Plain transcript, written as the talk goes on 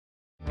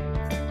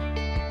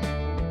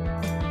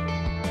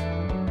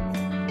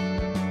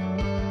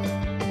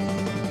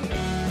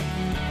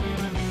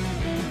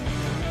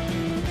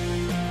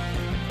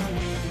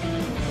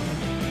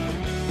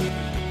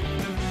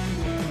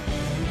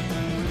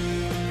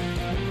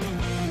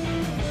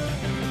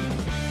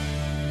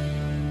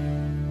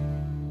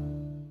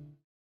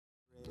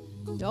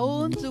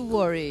Don't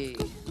worry.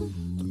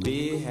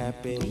 Be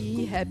happy.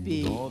 Be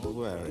happy. Don't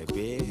worry.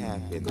 Be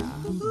happy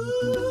now.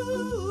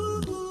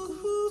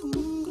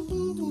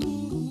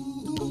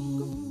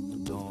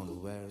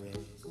 Don't worry.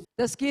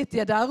 Das geht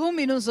ja darum,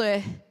 in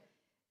unserer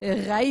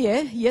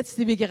Reihe, jetzt,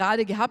 die wir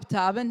gerade gehabt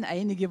haben,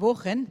 einige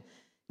Wochen,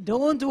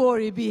 Don't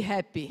worry, be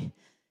happy.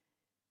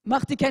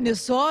 Mach dir keine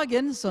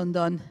Sorgen,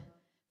 sondern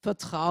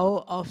vertrau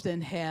auf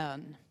den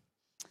Herrn.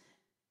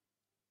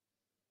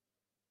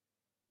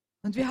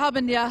 Und wir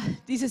haben ja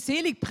diese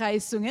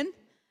Seligpreisungen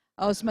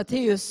aus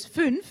Matthäus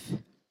 5,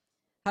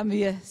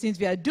 sind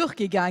wir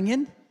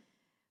durchgegangen.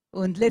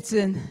 Und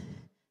letzten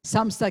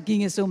Samstag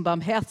ging es um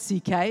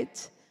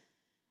Barmherzigkeit,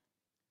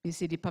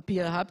 bis ihr die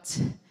Papiere habt.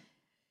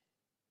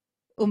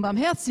 Um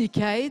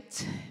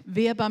Barmherzigkeit,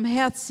 wer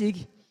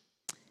barmherzig.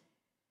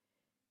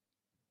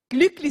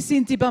 Glücklich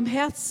sind die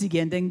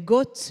Barmherzigen, denn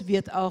Gott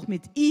wird auch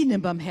mit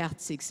ihnen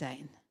barmherzig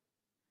sein.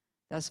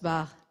 Das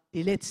war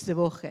die letzte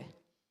Woche.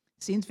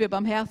 Sind wir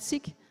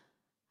barmherzig?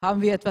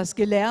 Haben wir etwas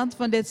gelernt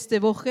von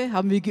letzter Woche?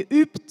 Haben wir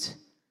geübt?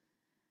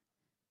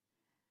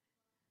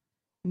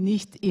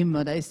 Nicht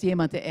immer, da ist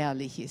jemand, der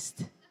ehrlich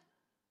ist.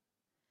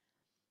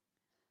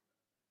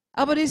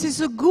 Aber es ist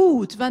so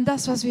gut, wenn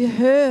das, was wir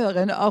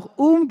hören, auch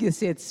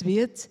umgesetzt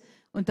wird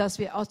und dass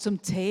wir auch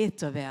zum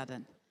Täter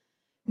werden.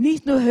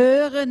 Nicht nur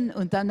hören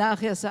und dann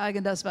nachher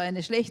sagen, das war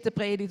eine schlechte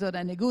Predigt oder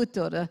eine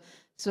gute oder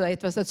so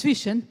etwas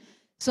dazwischen,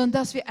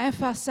 sondern dass wir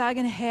einfach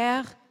sagen,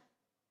 Herr,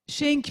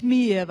 schenk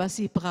mir, was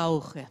ich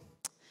brauche.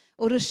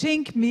 Oder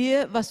schenk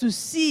mir, was du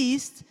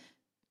siehst,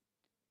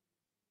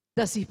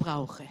 dass ich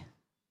brauche.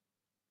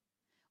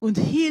 Und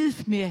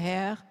hilf mir,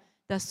 Herr,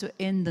 das zu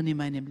ändern in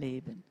meinem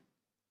Leben.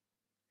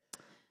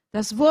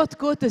 Das Wort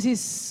Gottes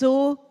ist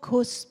so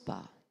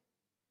kostbar.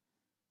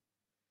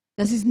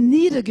 Das ist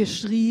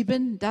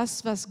niedergeschrieben,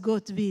 das, was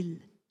Gott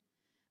will,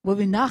 wo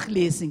wir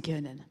nachlesen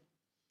können.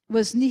 Wo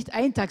es nicht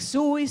ein Tag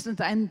so ist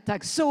und ein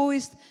Tag so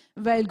ist,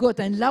 weil Gott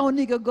ein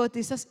launiger Gott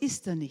ist, das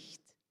ist er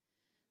nicht.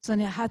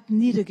 Sondern er hat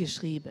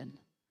niedergeschrieben,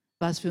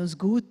 was für uns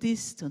gut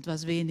ist und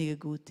was weniger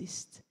gut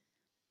ist.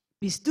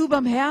 Bist du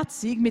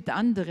barmherzig mit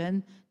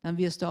anderen, dann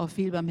wirst du auch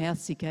viel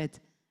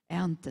Barmherzigkeit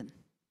ernten.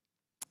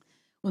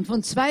 Und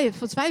vor 2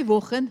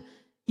 Wochen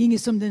ging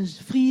es um den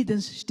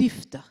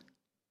Friedensstifter.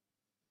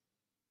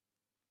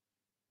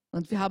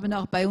 Und wir haben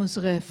auch bei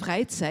unserer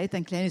Freizeit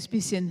ein kleines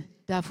bisschen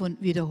davon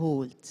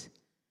wiederholt.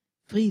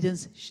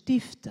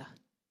 Friedensstifter.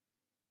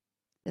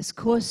 Das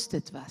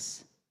kostet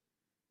was.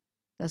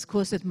 Das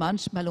kostet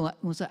manchmal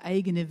unsere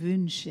eigenen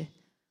Wünsche,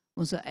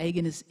 unser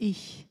eigenes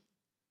Ich.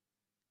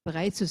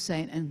 Bereit zu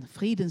sein, ein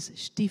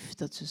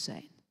Friedensstifter zu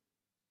sein.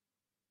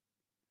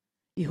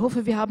 Ich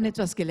hoffe, wir haben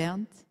etwas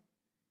gelernt.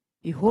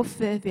 Ich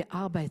hoffe, wir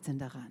arbeiten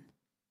daran.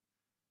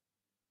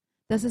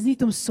 Dass es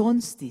nicht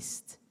umsonst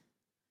ist,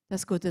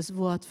 dass Gottes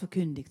Wort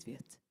verkündigt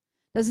wird.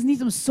 Dass es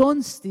nicht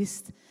umsonst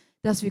ist,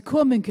 dass wir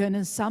kommen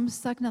können,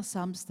 Samstag nach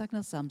Samstag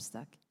nach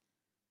Samstag,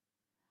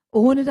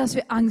 ohne dass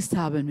wir Angst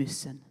haben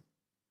müssen.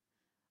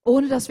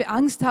 Ohne dass wir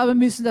Angst haben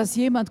müssen, dass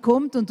jemand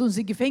kommt und uns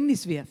in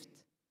Gefängnis wirft.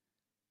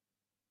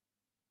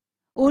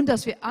 Ohne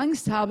dass wir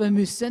Angst haben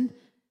müssen,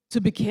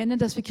 zu bekennen,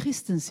 dass wir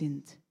Christen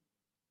sind.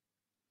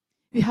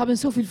 Wir haben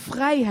so viel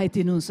Freiheit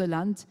in unser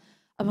Land,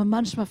 aber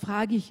manchmal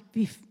frage ich,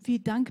 wie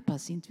dankbar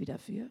sind wir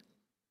dafür?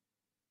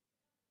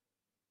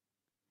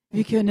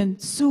 Wir können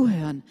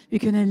zuhören, wir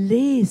können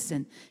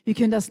lesen, wir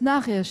können das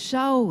nachher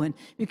schauen,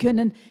 wir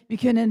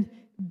können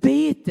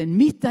beten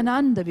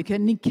miteinander, wir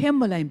können in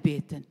Kämmerlein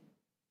beten.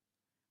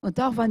 Und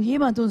auch wenn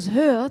jemand uns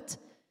hört,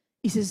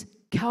 ist es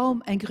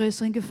kaum eine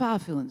größere Gefahr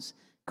für uns.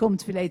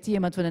 Kommt vielleicht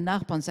jemand von den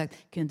Nachbarn und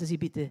sagt, könnten Sie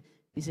bitte ein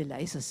bisschen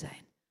leiser sein?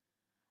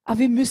 Aber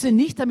wir müssen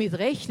nicht damit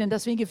rechnen,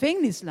 dass wir im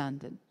Gefängnis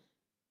landen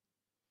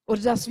oder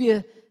dass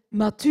wir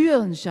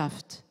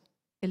Martyrenschaft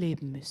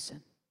erleben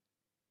müssen.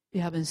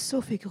 Wir haben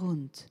so viel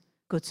Grund,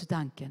 Gott zu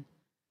danken.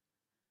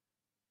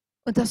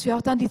 Und dass wir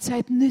auch dann die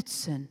Zeit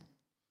nützen,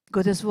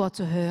 Gottes Wort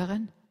zu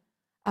hören,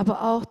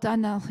 aber auch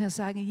dann nachher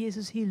sagen,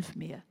 Jesus, hilf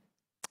mir.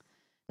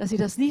 Dass ich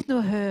das nicht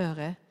nur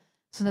höre,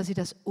 sondern dass ich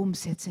das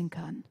umsetzen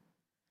kann.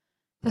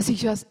 Dass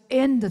sich was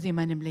ändert in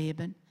meinem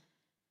Leben.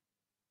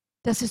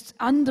 Dass es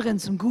anderen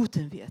zum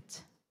Guten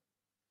wird.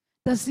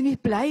 Dass ich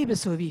nicht bleibe,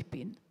 so wie ich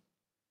bin.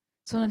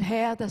 Sondern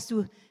Herr, dass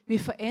du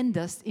mich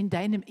veränderst in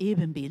deinem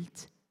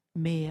Ebenbild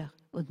mehr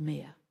und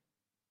mehr.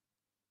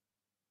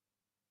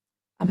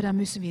 Aber da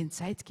müssen wir ihm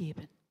Zeit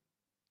geben.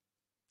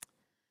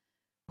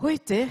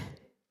 Heute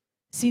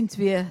sind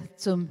wir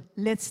zum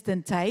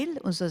letzten Teil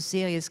unserer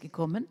Serie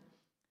gekommen.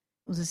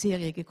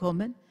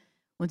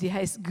 Und die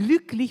heißt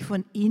Glücklich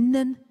von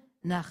innen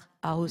nach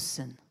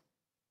außen.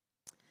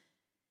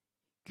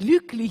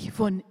 Glücklich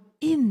von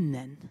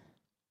innen.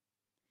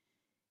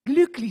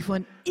 Glücklich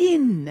von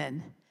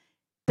innen.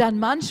 Dann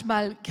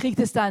manchmal kriegt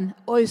es dann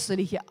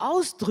äußerliche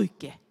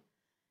Ausdrücke,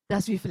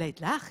 dass wir vielleicht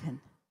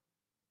lachen.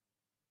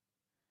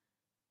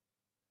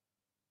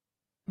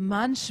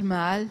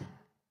 Manchmal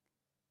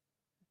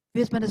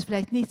wird man das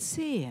vielleicht nicht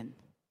sehen,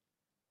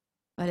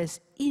 weil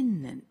es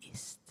innen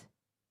ist.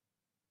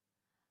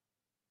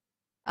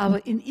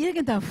 Aber in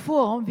irgendeiner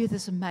Form wird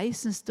es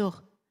meistens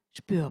doch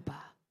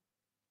spürbar.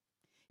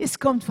 Es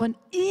kommt von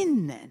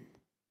innen,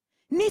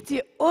 nicht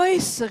die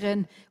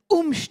äußeren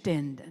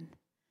Umstände,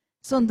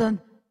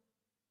 sondern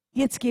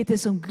jetzt geht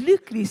es um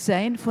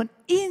Glücklichsein von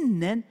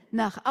innen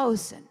nach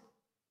außen.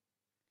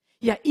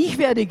 Ja, ich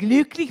werde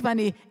glücklich, wenn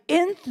ich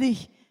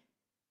endlich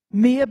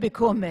mehr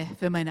bekomme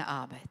für meine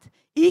Arbeit.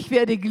 Ich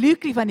werde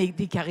glücklich, wenn ich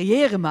die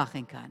Karriere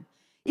machen kann.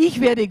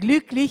 Ich werde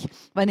glücklich,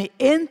 wenn ich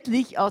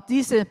endlich auch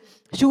diese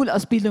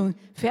Schulausbildung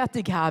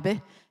fertig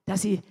habe,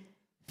 dass ich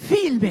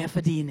viel mehr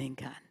verdienen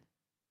kann.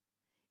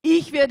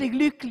 Ich werde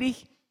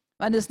glücklich,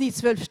 wenn es nicht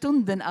 12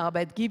 Stunden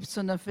Arbeit gibt,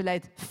 sondern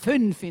vielleicht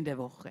 5 in der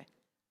Woche.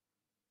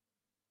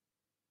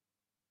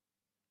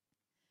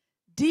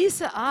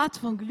 Diese Art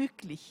von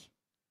glücklich,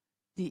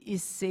 die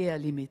ist sehr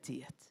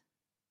limitiert.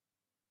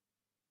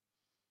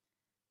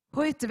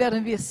 Heute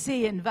werden wir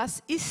sehen,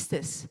 was ist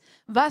es?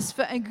 Was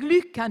für ein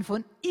Glück kann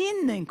von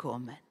innen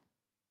kommen?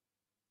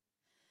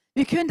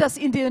 Wir können das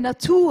in der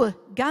Natur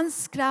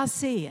ganz klar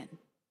sehen.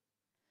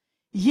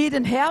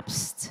 Jeden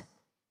Herbst,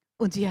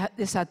 und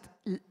es hat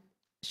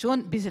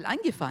schon ein bisschen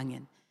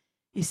angefangen,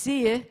 ich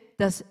sehe,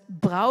 dass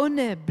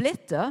braune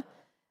Blätter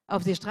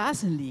auf den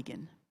Straßen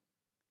liegen.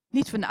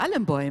 Nicht von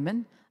allen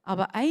Bäumen,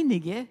 aber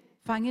einige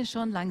fangen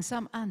schon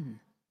langsam an.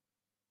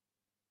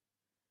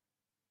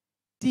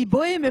 Die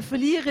Bäume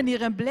verlieren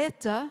ihre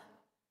Blätter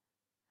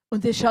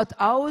und es schaut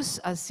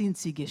aus, als sind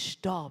sie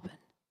gestorben.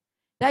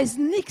 Da ist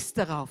nichts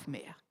darauf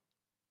mehr.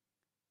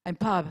 Ein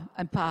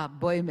paar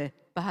Bäume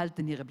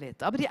behalten ihre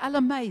Blätter, aber die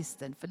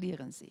allermeisten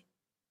verlieren sie.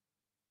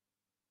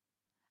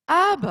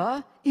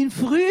 Aber im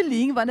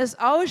Frühling, wenn es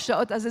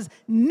ausschaut, als es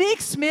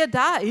nichts mehr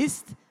da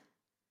ist,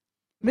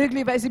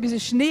 möglicherweise ein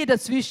bisschen Schnee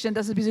dazwischen,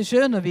 dass es ein bisschen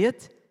schöner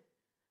wird,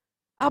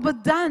 aber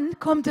dann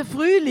kommt der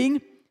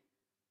Frühling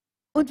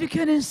und wir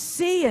können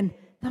sehen,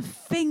 dann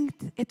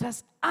fängt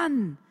etwas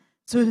an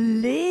zu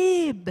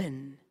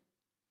leben.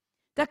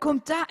 Da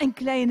kommt da ein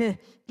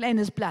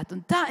kleines Blatt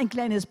und da ein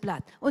kleines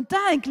Blatt und da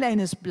ein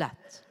kleines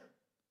Blatt.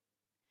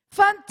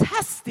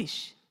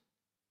 Fantastisch.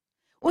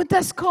 Und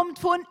das kommt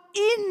von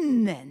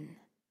innen,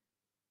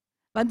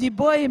 wenn die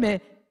Bäume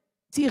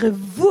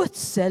ihre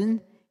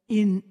Wurzeln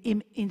in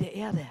der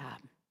Erde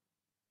haben.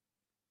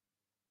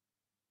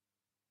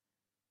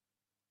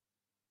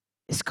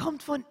 Es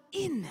kommt von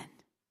innen.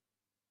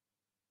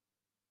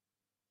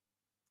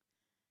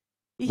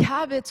 Ich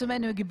habe zu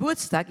meinem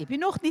Geburtstag, ich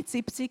bin noch nicht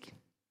 70,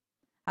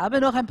 habe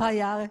noch ein paar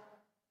Jahre,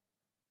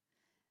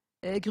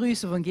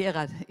 Grüße von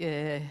Gerhard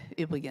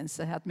übrigens,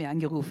 er hat mir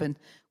angerufen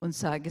und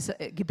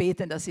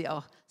gebeten, dass ich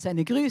auch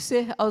seine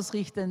Grüße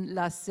ausrichten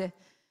lasse.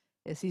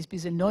 Es ist ein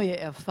bisschen neue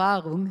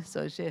Erfahrung,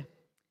 solche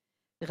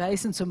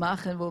Reisen zu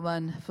machen, wo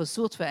man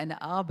versucht, für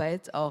eine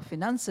Arbeit auch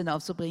Finanzen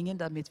aufzubringen,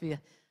 damit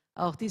wir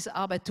auch diese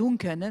Arbeit tun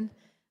können,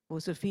 wo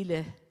so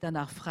viele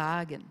danach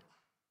fragen.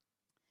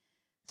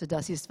 So,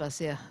 das ist, was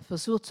er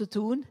versucht zu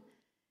tun.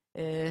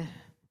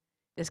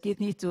 Es geht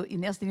nicht so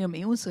in erster Linie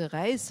um unsere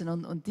Reisen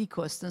und die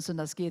Kosten,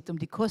 sondern es geht um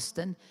die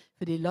Kosten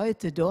für die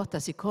Leute dort,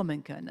 dass sie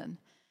kommen können.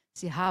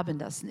 Sie haben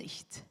das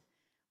nicht.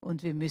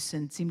 Und wir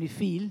müssen ziemlich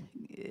viel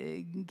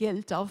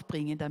Geld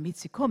aufbringen, damit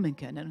sie kommen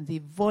können. Und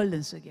die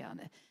wollen so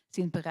gerne,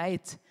 sind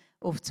bereit,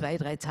 oft 2,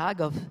 3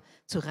 Tage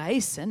zu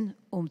reisen,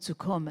 um zu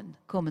kommen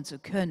zu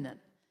können.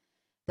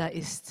 Da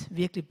ist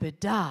wirklich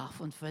Bedarf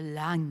und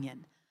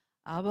Verlangen.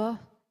 Aber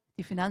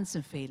die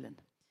Finanzen fehlen.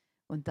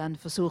 Und dann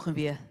versuchen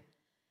wir,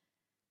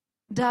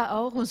 da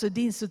auch unseren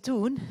Dienst zu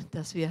tun,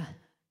 dass wir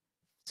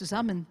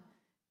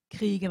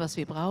zusammenkriegen, was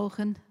wir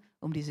brauchen,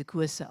 um diese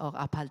Kurse auch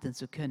abhalten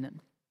zu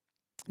können.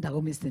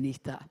 Darum ist er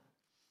nicht da.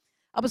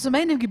 Aber zu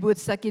meinem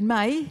Geburtstag im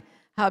Mai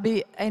habe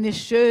ich eine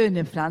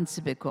schöne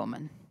Pflanze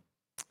bekommen.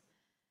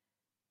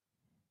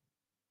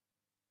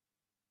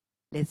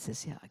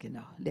 Letztes Jahr.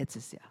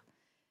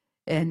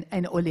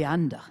 Ein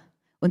Oleander.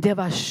 Und der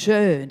war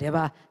schön, der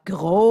war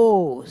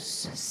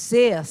groß,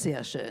 sehr,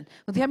 sehr schön.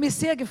 Und ich habe mich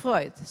sehr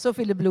gefreut, so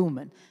viele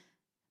Blumen.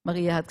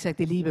 Maria hat gesagt,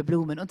 ich liebe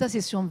Blumen. Und das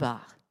ist schon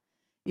wahr.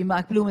 Ich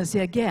mag Blumen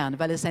sehr gern,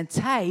 weil es ein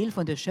Teil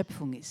von der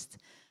Schöpfung ist.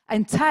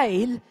 Ein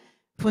Teil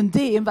von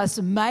dem, was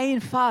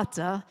mein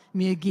Vater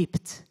mir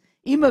gibt.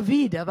 Immer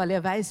wieder, weil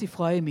er weiß, ich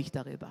freue mich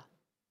darüber.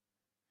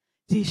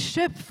 Die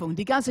Schöpfung,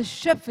 die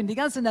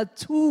ganze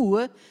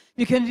Natur,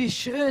 wir können die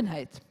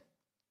Schönheit,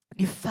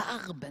 die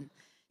Farben,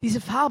 diese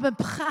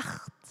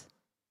Farbenpracht.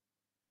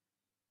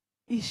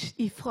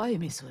 Ich freue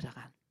mich so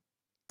daran.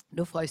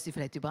 Du freust dich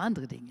vielleicht über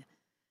andere Dinge.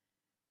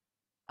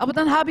 Aber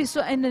dann habe ich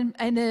so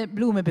eine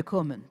Blume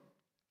bekommen.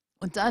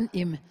 Und dann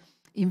im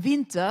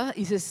Winter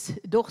ist es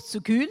doch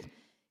zu kühl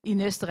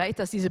in Österreich,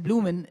 dass diese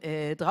Blumen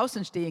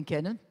draußen stehen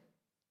können.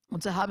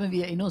 Und so haben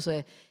wir in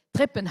unser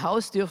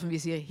Treppenhaus, dürfen wir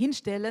sie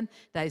hinstellen.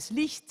 Da ist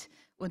Licht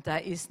und da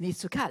ist nicht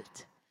so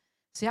kalt.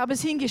 Sie haben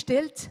es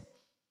hingestellt,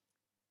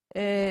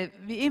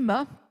 wie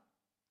immer,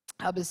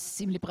 habe es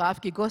ziemlich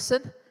brav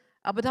gegossen,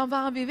 aber dann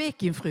waren wir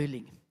weg im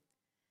Frühling.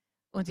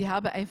 Und ich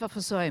habe einfach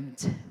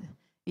versäumt,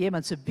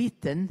 jemanden zu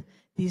bitten,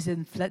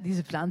 diese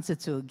Pflanze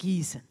zu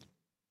gießen.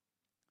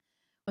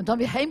 Und dann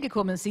wir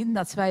heimgekommen sind,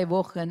 nach 2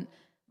 Wochen,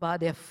 war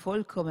der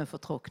vollkommen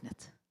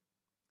vertrocknet.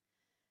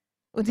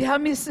 Und die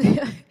haben mich,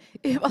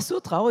 ich war so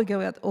traurig, ich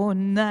habe gedacht, oh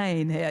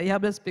nein, Herr, ich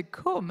habe das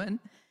bekommen.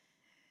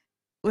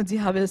 Und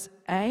sie haben es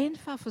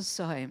einfach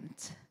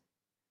versäumt,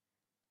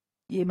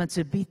 jemand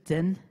zu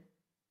bitten,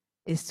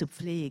 es zu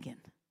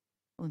pflegen.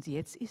 Und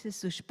jetzt ist es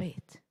zu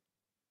spät.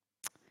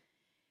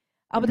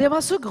 Aber der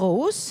war so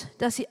groß,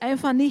 dass sie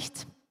einfach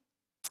nicht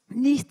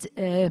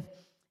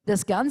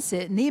das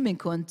Ganze nehmen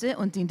konnte.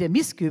 Und in der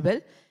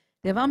Mistkübel,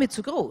 der war mir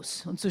zu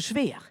groß und zu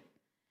schwer.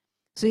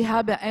 So ich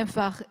habe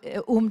einfach,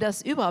 um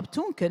das überhaupt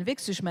tun können,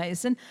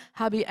 wegzuschmeißen,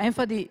 habe ich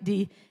einfach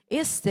die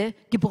Äste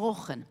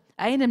gebrochen.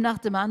 Einem nach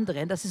dem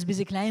anderen, dass es ein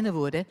bisschen kleiner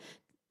wurde,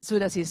 so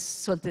dass ich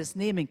es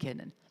nehmen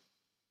können.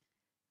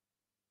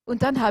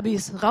 Und dann habe ich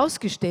es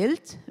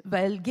rausgestellt,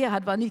 weil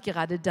Gerhard war nicht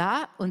gerade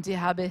da und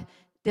der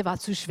war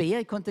zu schwer.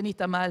 Ich konnte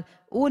nicht einmal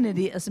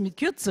also mit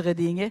kürzeren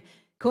Dingen,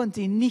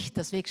 konnte ich nicht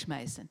das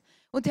wegschmeißen.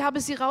 Und ich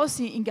habe sie raus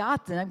in den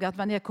Garten. Ich habe gedacht,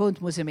 wenn er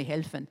kommt, muss er mir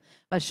helfen.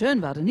 Weil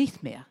schön war er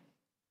nicht mehr.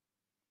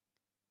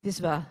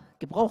 Das war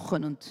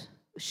gebrochen und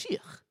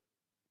schier.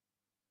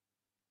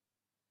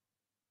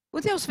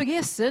 Und ich habe es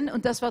vergessen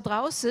und das war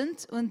draußen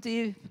und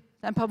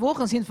ein paar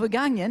Wochen sind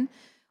vergangen.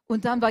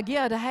 Und dann war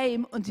Gerhard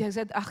daheim und ich habe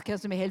gesagt, ach,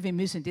 kannst du mir helfen, wir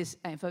müssen das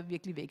einfach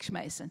wirklich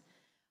wegschmeißen.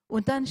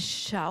 Und dann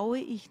schaue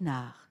ich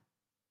nach.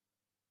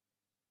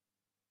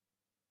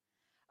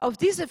 Auf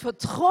diese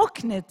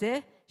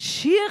vertrocknete,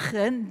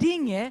 schieren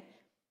Dinge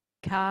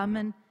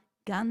kamen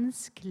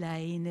ganz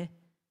kleine,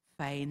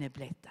 feine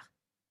Blätter.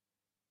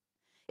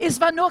 Es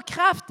war nur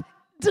Kraft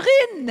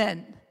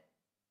drinnen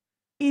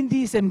in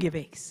diesem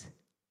Gewächs.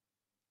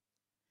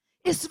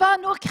 Es war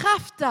nur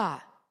Kraft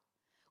da.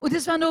 Und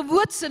es waren nur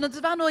Wurzeln und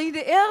es war nur in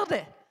der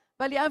Erde,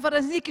 weil ich einfach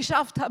das nicht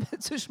geschafft habe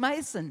zu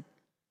schmeißen.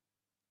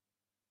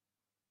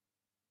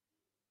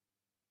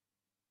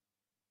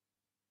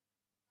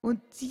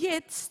 Und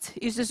jetzt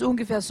ist es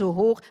ungefähr so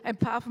hoch. Ein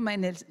paar von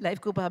meiner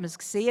Live-Gruppe haben es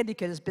gesehen, die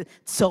können es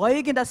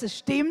bezeugen, dass es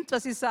stimmt,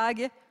 was ich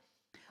sage.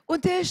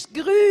 Und der ist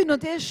grün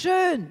und der ist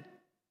schön.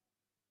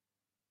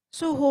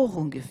 So hoch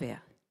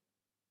ungefähr.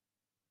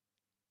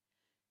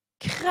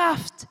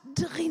 Kraft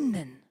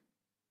drinnen.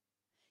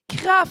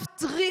 Kraft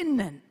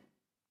drinnen.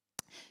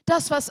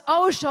 Das, was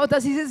ausschaut,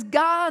 das ist jetzt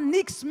gar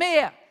nichts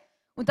mehr.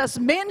 Und das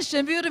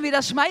Menschen würden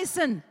wieder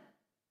schmeißen.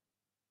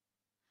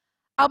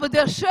 Aber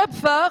der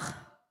Schöpfer,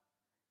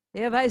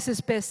 der weiß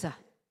es besser.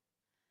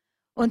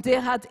 Und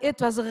der hat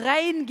etwas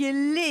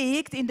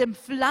reingelegt in den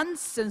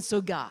Pflanzen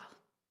sogar.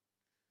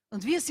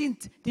 Und wir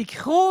sind die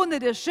Krone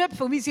der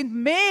Schöpfung. Wir sind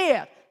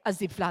mehr als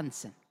die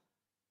Pflanzen.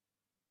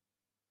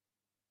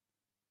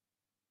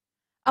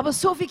 Aber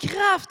so viel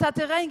Kraft hat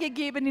er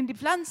reingegeben in die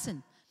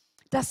Pflanzen,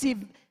 dass sie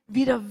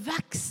wieder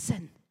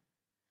wachsen,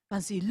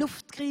 wenn sie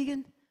Luft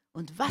kriegen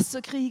und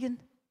Wasser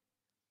kriegen.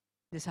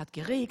 Es hat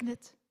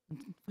geregnet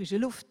und frische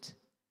Luft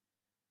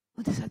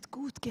und es hat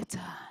gut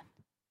getan.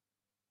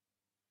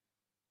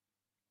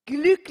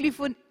 Glücklich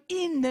von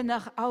innen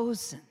nach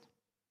außen.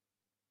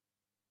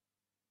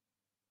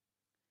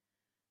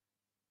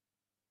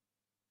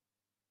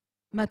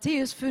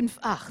 Matthäus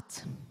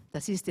 5,8,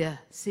 das ist der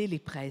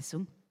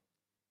Seligpreisung.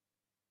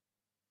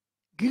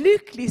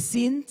 Glücklich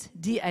sind,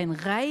 die ein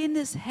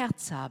reines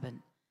Herz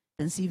haben,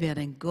 denn sie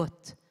werden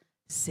Gott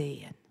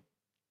sehen.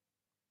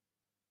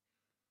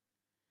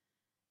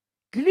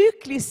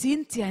 Glücklich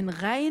sind, die ein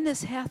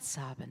reines Herz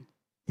haben,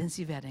 denn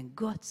sie werden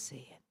Gott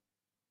sehen.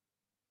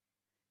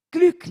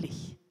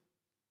 Glücklich.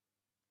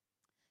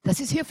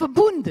 Das ist hier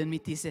verbunden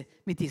mit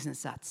diesem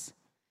Satz.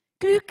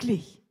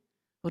 Glücklich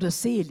oder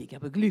selig,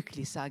 aber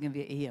glücklich sagen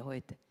wir eher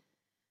heute.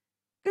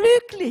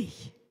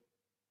 Glücklich.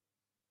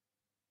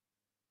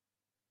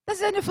 Das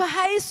ist eine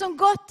Verheißung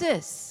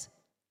Gottes.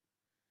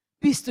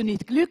 Bist du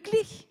nicht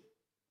glücklich?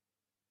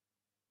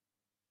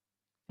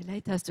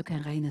 Vielleicht hast du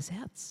kein reines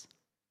Herz.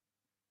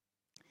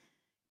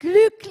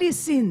 Glücklich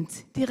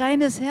sind, die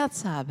reines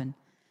Herz haben.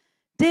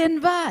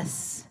 Denn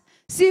was?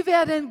 Sie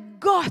werden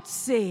Gott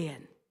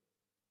sehen.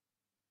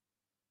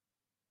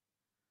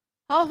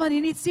 Auch wenn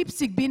ich nicht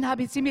 70 bin,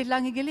 habe ich ziemlich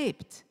lange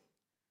gelebt.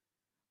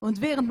 Und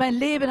während meinem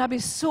Leben habe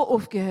ich so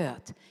oft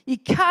gehört,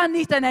 ich kann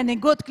nicht an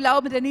einen Gott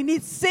glauben, den ich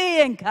nicht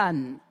sehen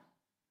kann.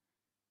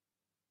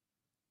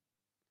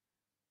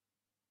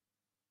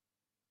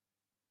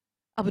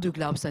 Aber du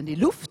glaubst an die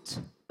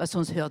Luft, weil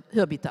sonst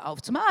hör bitte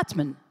auf zum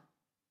Atmen.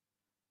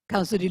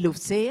 Kannst du die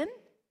Luft sehen?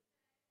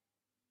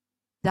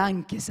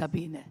 Danke,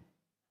 Sabine.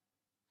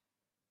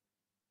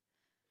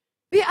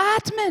 Wir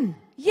atmen,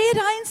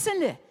 jeder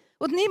Einzelne.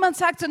 Und niemand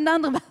sagt zu den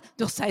anderen,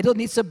 doch sei doch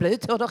nicht so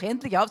blöd, hör doch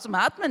endlich auf zum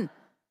Atmen.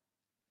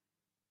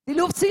 Die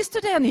Luft siehst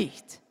du der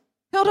nicht.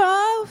 Hör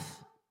doch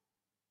auf.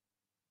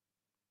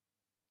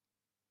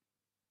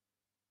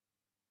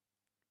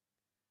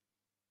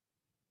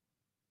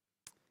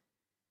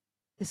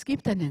 Es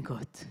gibt einen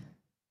Gott.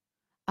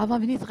 Aber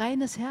wenn wir nicht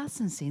reines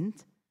Herzen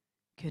sind,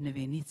 können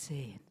wir ihn nicht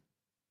sehen.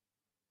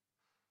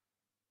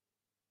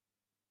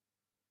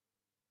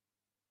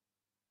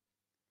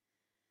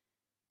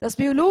 Das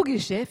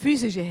biologische,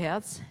 physische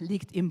Herz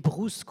liegt im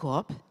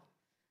Brustkorb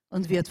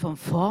und wird von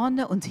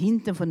vorne und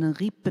hinten von den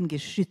Rippen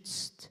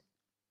geschützt.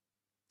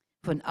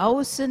 Von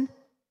außen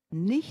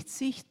nicht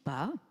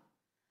sichtbar,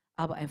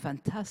 aber ein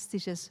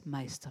fantastisches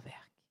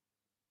Meisterwerk.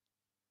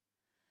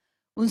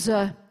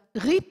 Unsere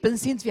Rippen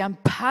sind wie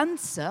ein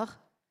Panzer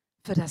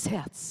für das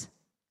Herz.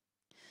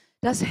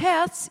 Das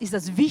Herz ist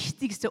das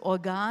wichtigste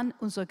Organ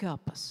unseres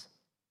Körpers.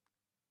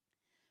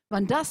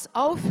 Wenn das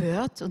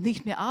aufhört und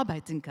nicht mehr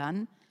arbeiten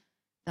kann,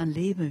 dann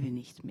leben wir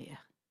nicht mehr.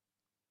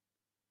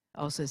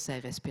 Außer es sei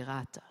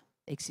Respirator.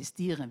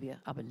 Existieren wir,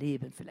 aber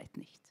leben vielleicht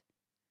nicht.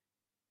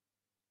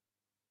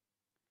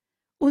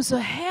 Unser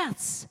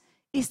Herz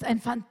ist ein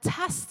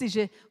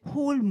fantastischer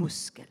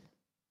Hohlmuskel.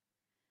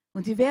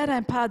 Und ich werde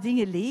ein paar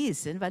Dinge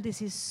lesen, weil das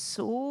ist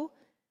so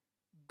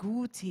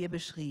gut hier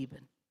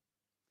beschrieben,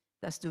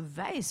 dass du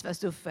weißt, was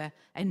du für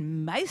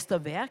ein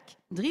Meisterwerk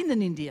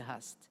drinnen in dir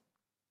hast.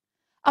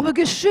 Aber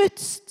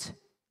geschützt,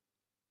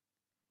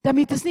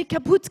 damit es nicht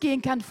kaputt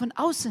gehen kann von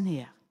außen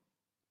her.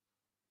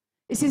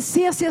 Es ist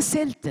sehr, sehr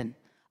selten,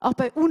 auch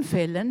bei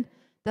Unfällen,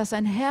 dass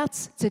ein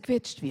Herz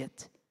zerquetscht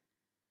wird,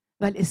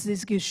 weil es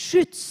ist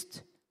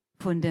geschützt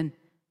von den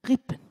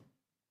Rippen.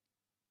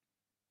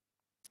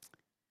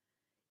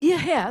 Ihr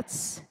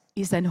Herz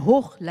ist ein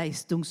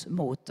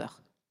Hochleistungsmotor.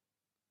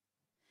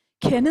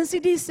 Kennen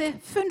Sie diese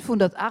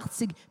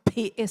 580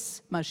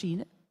 PS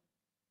Maschine?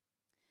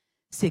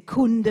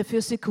 Sekunde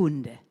für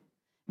Sekunde,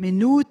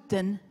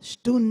 Minuten,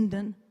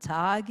 Stunden,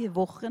 Tage,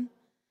 Wochen,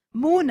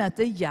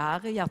 Monate,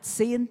 Jahre,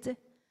 Jahrzehnte,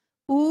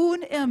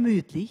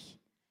 unermüdlich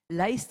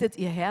leistet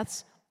Ihr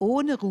Herz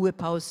ohne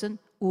Ruhepausen,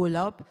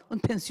 Urlaub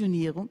und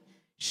Pensionierung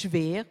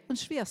Schwer- und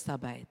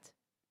Schwerstarbeit.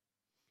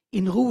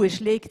 In Ruhe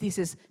schlägt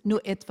dieses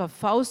nur etwa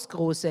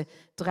faustgroße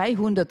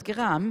 300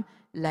 Gramm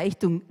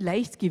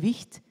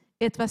Leichtgewicht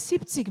etwa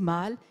 70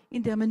 Mal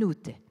in der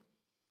Minute.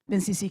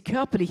 Wenn Sie sich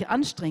körperlich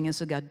anstrengen,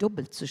 sogar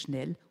doppelt so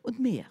schnell und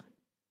mehr.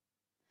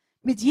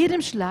 Mit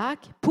jedem Schlag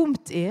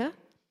pumpt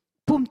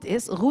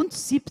es rund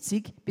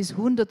 70 bis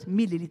 100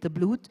 Milliliter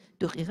Blut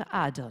durch Ihre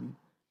Adern.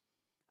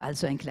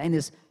 Also ein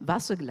kleines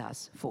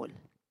Wasserglas voll.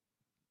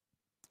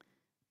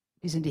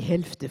 Die sind die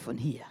Hälfte von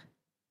hier.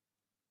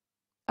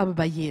 Aber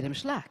bei jedem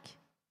Schlag.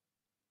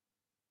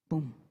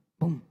 Bum,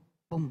 bum,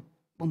 bum,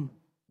 bum,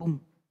 bum,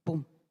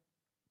 bum.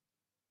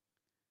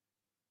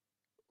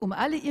 Um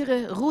alle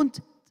ihre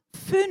rund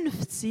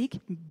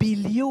 50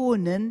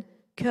 Billionen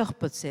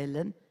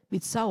Körperzellen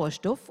mit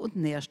Sauerstoff und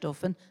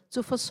Nährstoffen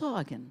zu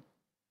versorgen.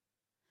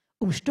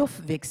 Um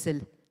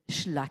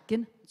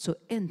Stoffwechselschlacken zu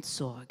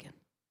entsorgen.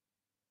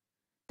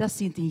 Das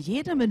sind in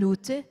jeder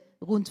Minute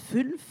rund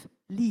 5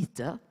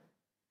 Liter,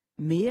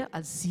 mehr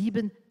als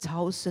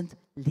 7000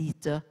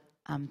 Liter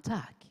am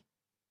Tag.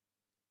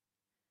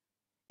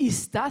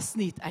 Ist das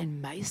nicht ein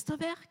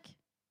Meisterwerk?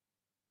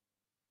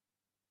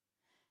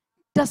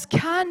 Das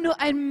kann nur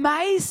ein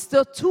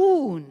Meister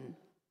tun.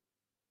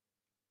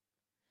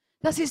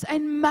 Das ist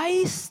ein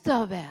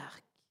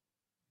Meisterwerk.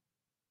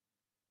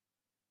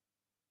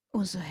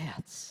 Unser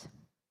Herz.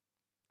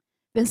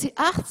 Wenn Sie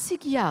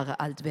 80 Jahre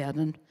alt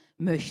werden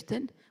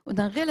möchten und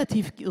ein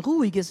relativ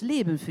ruhiges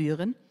Leben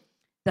führen,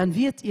 dann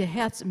wird Ihr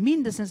Herz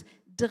mindestens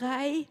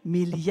 3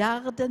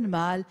 Milliarden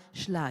Mal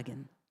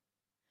schlagen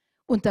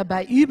und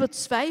dabei über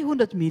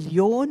 200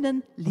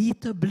 Millionen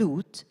Liter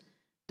Blut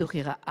durch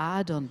Ihre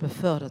Adern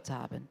befördert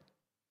haben.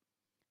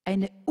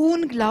 Eine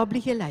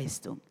unglaubliche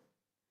Leistung.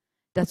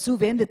 Dazu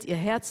wendet Ihr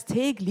Herz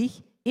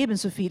täglich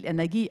ebenso viel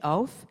Energie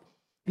auf,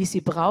 wie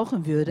Sie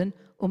brauchen würden,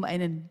 um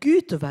einen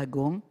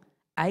Güterwaggon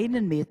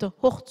 1 Meter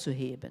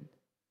hochzuheben.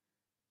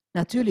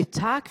 Natürlich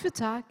Tag für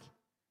Tag,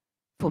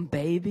 vom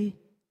Baby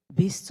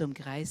bis zum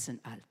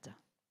Greisenalter.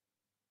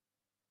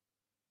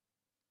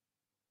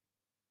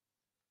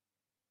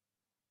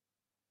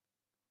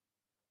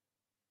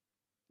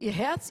 Ihr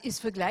Herz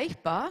ist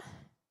vergleichbar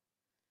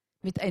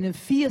mit einem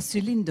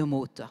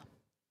 4-Zylindermotor.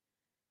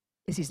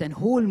 Es ist ein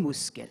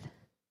Hohlmuskel,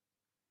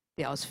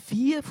 der aus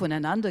 4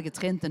 voneinander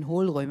getrennten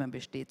Hohlräumen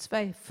besteht,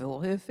 2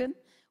 Vorhöfen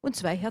und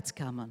 2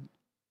 Herzkammern.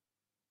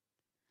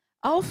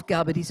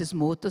 Aufgabe dieses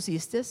Motors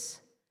ist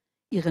es,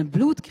 Ihren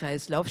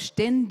Blutkreislauf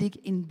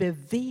ständig in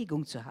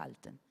Bewegung zu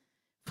halten.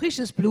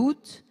 Frisches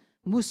Blut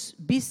muss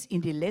bis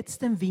in die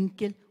letzten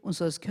Winkel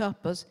unseres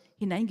Körpers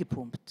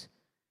hineingepumpt,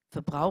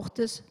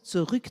 Verbrauchtes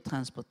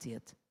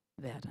zurücktransportiert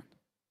werden.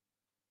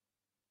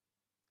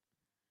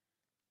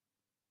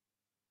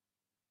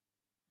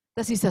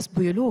 Das ist das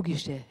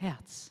biologische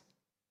Herz.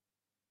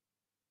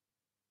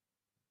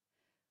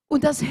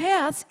 Und das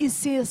Herz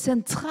ist sehr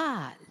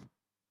zentral.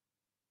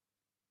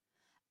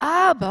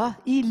 Aber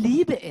ich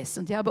liebe es,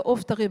 und ich habe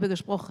oft darüber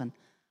gesprochen,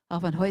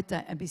 auch wenn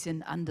heute ein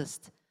bisschen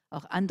anders,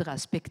 auch andere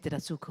Aspekte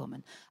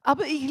dazukommen.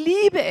 Aber ich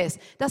liebe es,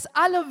 das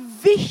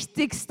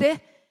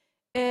Allerwichtigste,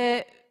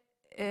 der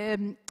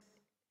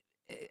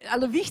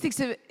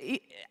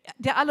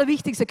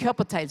allerwichtigste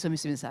Körperteil, so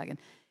müssen wir sagen,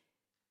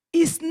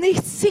 ist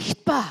nicht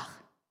sichtbar.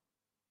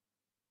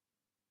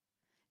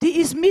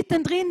 Die ist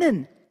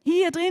mittendrin,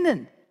 hier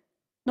drinnen,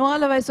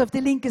 normalerweise auf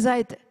der linken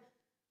Seite.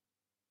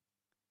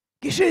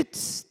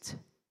 Geschützt.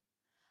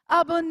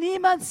 Aber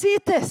niemand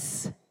sieht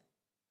es.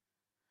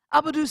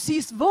 Aber du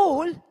siehst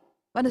wohl,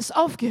 wann es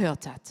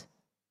aufgehört hat.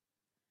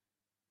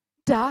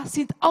 Da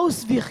sind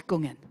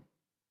Auswirkungen.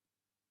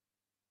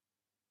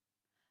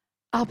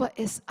 Aber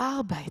es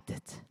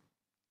arbeitet.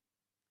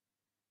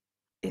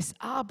 Es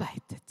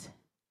arbeitet.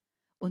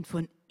 Und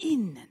von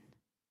innen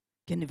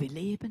können wir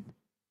leben.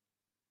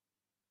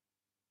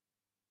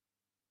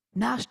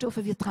 Nährstoffe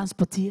wird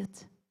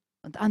transportiert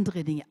und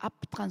andere Dinge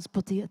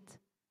abtransportiert.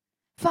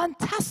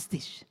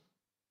 Fantastisch.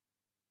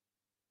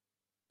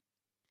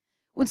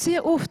 Und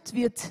sehr oft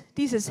wird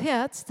dieses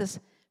Herz,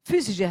 das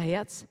physische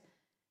Herz,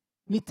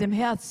 mit dem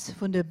Herz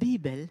von der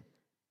Bibel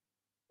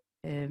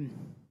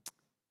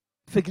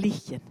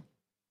verglichen.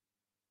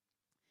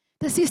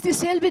 Das ist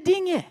dieselbe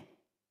Dinge.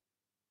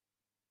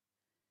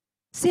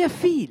 Sehr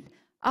viel.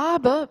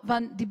 Aber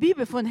wenn die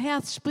Bibel von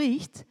Herz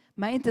spricht,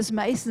 meint es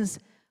meistens,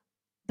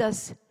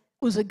 dass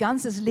unser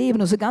ganzes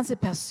Leben, unsere ganze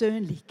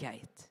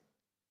Persönlichkeit,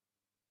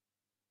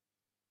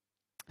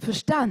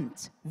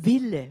 Verstand,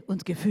 Wille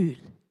und Gefühl,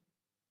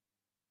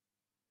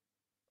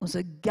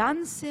 unsere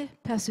ganze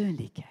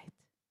Persönlichkeit.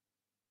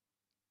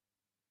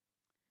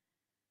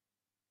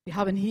 Wir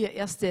haben hier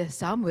 1.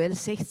 Samuel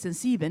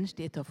 16,7,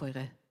 steht auf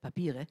eure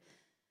Papiere.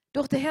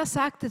 Doch der Herr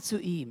sagte zu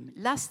ihm,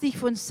 lass dich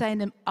von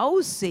seinem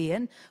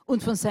Aussehen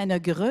und von seiner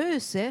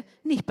Größe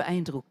nicht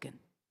beeindrucken.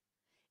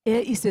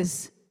 Er ist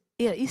es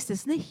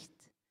nicht.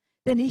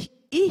 Denn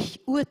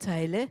ich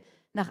urteile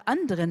nach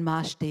anderen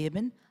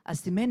Maßstäben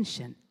als die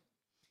Menschen.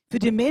 Für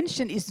die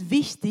Menschen ist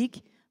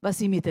wichtig, was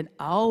sie mit den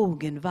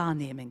Augen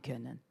wahrnehmen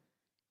können.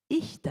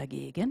 Ich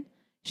dagegen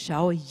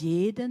schaue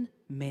jeden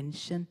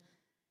Menschen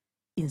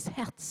ins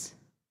Herz.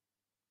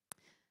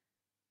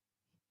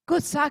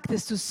 Gott sagt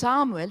es zu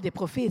Samuel, der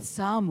Prophet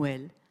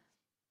Samuel.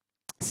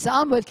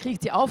 Samuel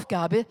kriegt die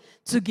Aufgabe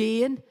zu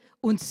gehen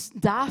und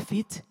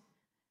David,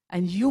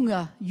 ein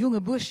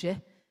junger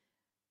Bursche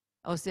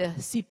aus der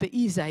Sippe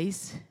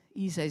Isais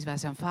war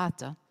sein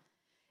Vater,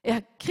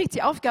 er kriegt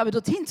die Aufgabe,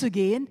 dorthin zu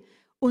gehen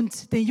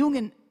und den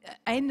Jungen,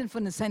 einen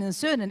von seinen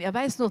Söhnen, er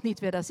weiß noch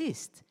nicht, wer das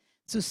ist,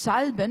 zu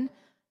salben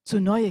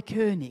zu neuer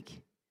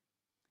König.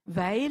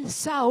 Weil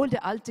Saul,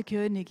 der alte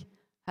König,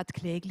 hat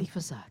kläglich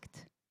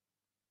versagt.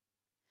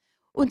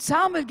 Und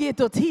Samuel geht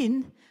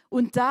dorthin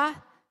und da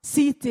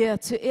sieht er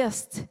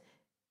zuerst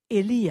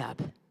Eliab.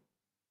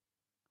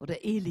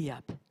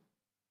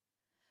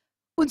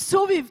 Und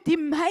so wie die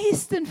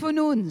meisten von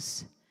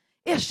uns,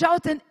 er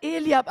schaut den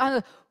Eliab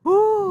an,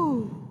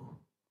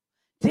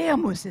 der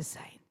muss es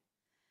sein.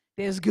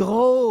 Der ist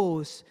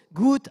groß,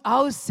 gut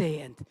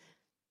aussehend.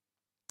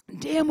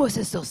 Der muss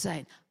es doch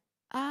sein.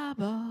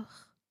 Aber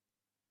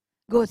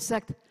Gott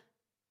sagt,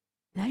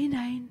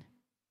 nein,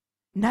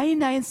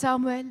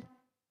 Samuel,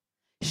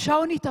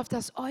 schau nicht auf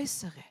das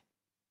Äußere.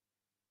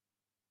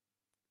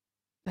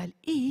 Weil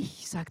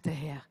ich, sagt der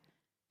Herr,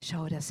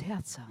 schaue das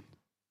Herz an.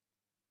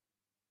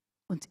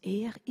 Und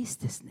er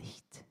ist es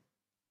nicht.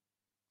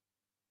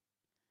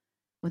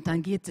 Und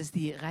dann geht es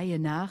die Reihe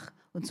nach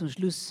und zum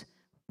Schluss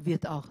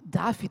wird auch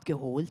David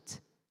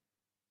geholt.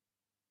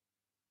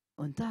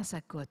 Und da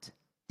sagt Gott,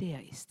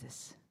 der ist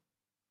es.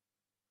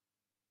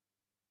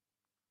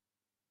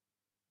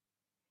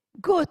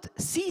 Gott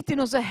sieht in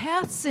unser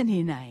Herzen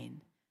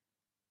hinein.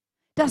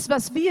 Das,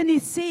 was wir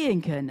nicht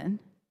sehen können,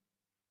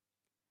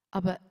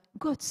 aber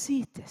Gott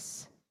sieht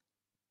es.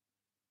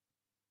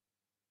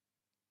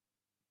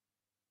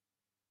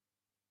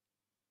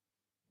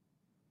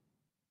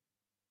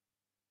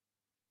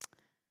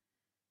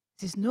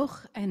 Es ist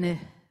noch eine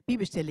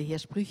Bibelstelle hier,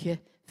 Sprüche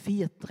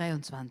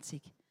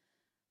 4,23.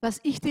 Was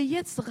ich dir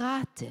jetzt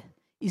rate,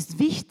 ist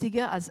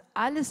wichtiger als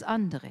alles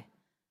andere.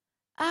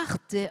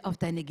 Achte auf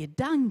deine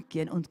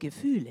Gedanken und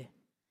Gefühle,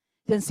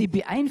 denn sie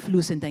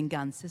beeinflussen dein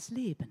ganzes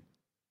Leben.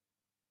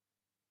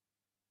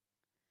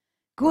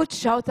 Gott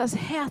schaut das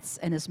Herz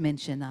eines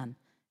Menschen an,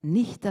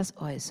 nicht das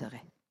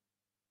Äußere.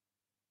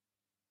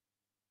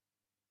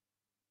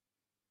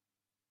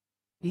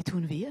 Wie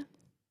tun wir?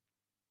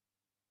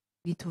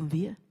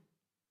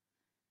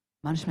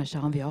 Manchmal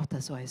schauen wir auch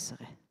das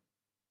Äußere.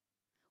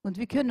 Und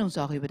wir können uns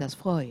auch über das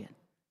freuen,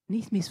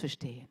 nicht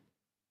missverstehen.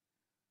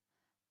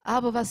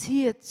 Aber was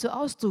hier zu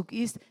Ausdruck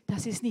ist,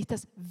 das ist nicht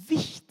das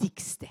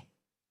Wichtigste.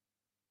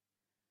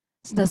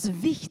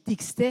 Das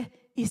Wichtigste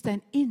ist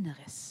dein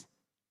Inneres,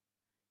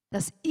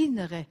 das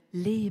innere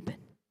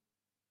Leben.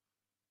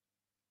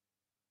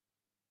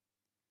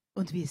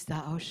 Und wie es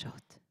da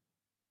ausschaut.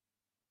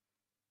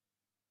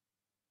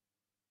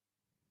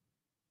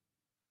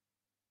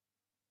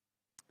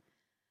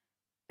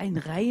 Ein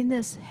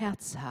reines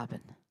Herz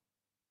haben.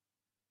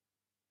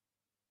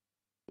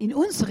 In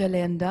unseren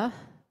Ländern,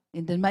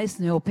 in den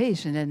meisten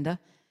europäischen Ländern,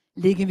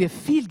 legen wir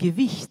viel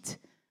Gewicht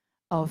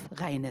auf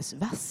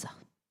reines Wasser,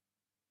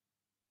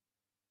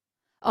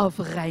 auf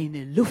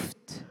reine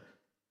Luft,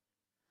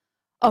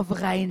 auf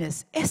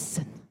reines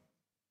Essen.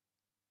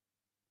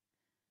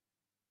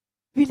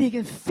 Wir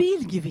legen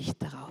viel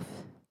Gewicht darauf.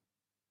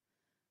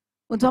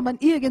 Und wenn man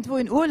irgendwo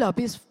in Urlaub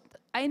ist,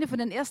 eine von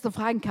den ersten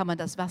Fragen, kann man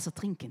das Wasser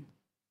trinken?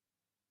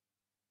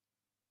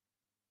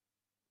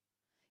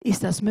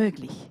 Ist das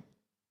möglich?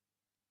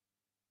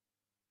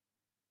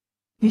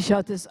 Wie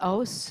schaut es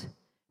aus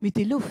mit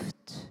der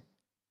Luft?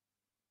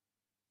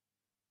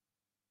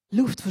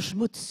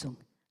 Luftverschmutzung.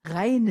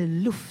 Reine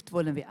Luft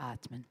wollen wir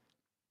atmen.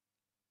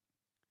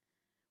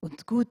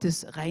 Und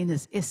gutes,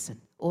 reines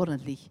Essen,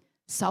 ordentlich,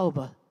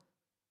 sauber,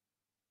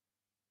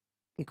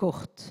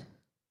 gekocht.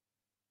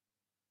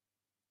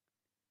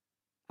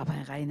 Aber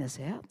ein reines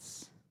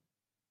Herz.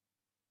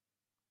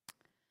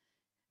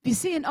 Wir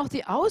sehen auch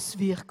die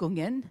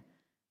Auswirkungen,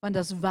 wenn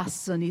das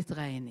Wasser nicht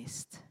rein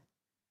ist.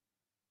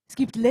 Es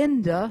gibt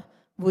Länder,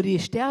 wo die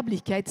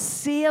Sterblichkeit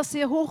sehr,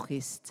 sehr hoch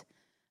ist,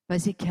 weil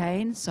sie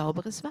kein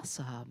sauberes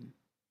Wasser haben.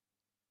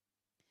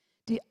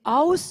 Die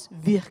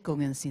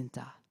Auswirkungen sind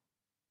da.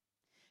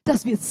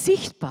 Das wird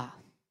sichtbar.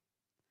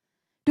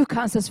 Du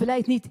kannst das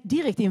vielleicht nicht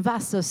direkt im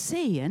Wasser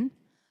sehen,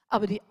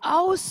 aber die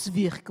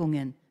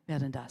Auswirkungen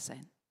werden da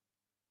sein.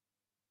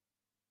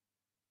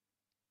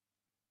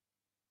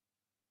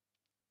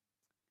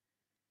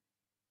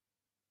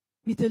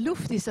 Mit der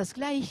Luft ist das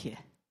Gleiche.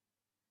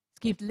 Es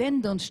gibt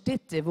Länder und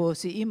Städte, wo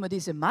sie immer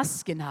diese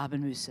Masken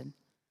haben müssen.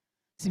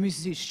 Sie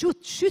müssen sich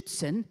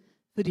schützen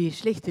für die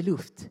schlechte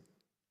Luft.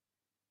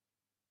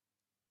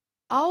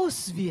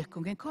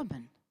 Auswirkungen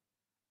kommen.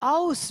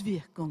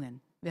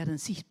 Auswirkungen werden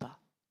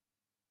sichtbar.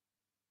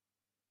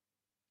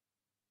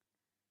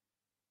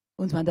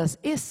 Und wenn das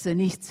Essen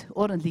nicht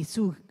ordentlich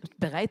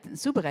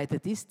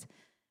zubereitet ist,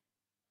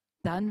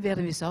 dann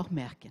werden wir es auch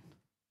merken.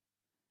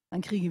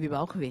 Dann kriegen wir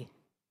Bauchweh.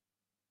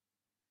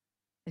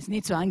 Ist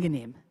nicht so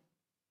angenehm.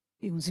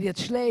 Uns wird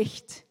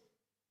schlecht.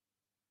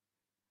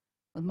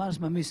 Und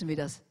manchmal müssen wir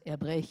das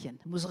erbrechen.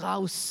 Muss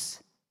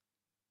raus.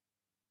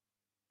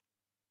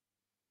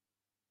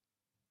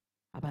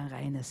 Aber ein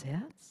reines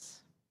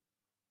Herz?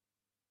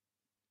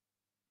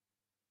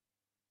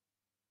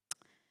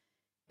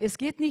 Es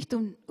geht nicht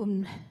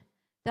um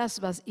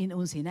das, was in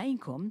uns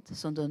hineinkommt,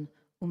 sondern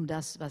um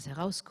das, was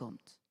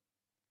herauskommt.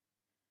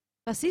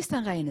 Was ist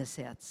ein reines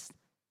Herz?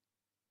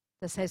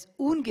 Das heißt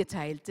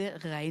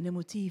ungeteilte, reine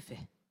Motive.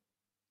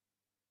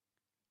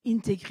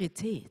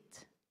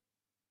 Integrität.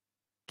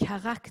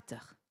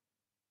 Charakter.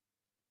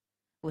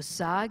 Wo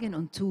Sagen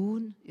und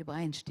Tun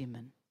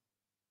übereinstimmen.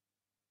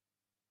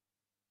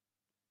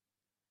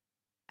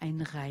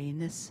 Ein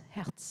reines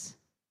Herz.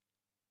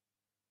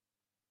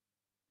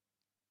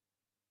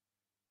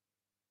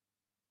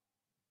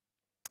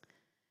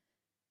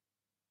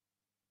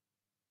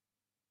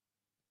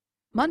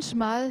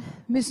 Manchmal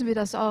müssen wir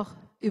das auch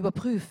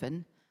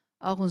überprüfen,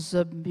 auch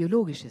unser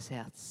biologisches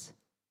Herz.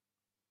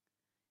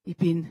 Ich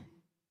bin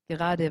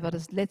gerade, war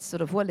das letzte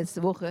oder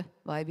vorletzte Woche,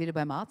 war ich wieder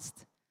beim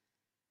Arzt.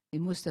 Ich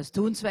muss das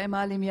tun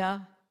 2-mal im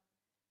Jahr,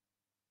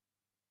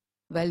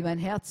 weil mein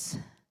Herz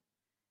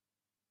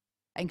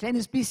ein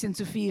kleines bisschen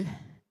zu viel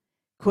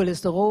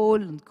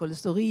Cholesterol und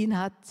Cholesterin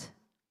hat.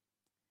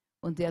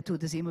 Und der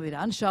tut es immer wieder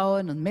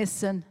anschauen und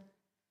messen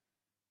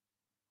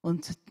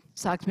und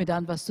sagt mir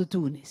dann, was zu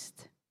tun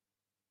ist.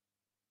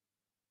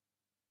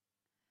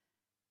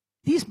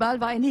 Diesmal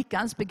war ich nicht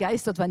ganz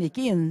begeistert, wann ich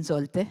gehen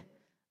sollte,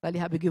 weil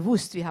ich habe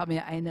gewusst, wir haben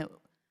ja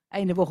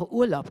eine Woche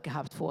Urlaub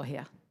gehabt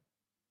vorher,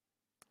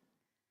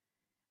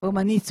 wo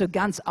man nicht so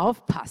ganz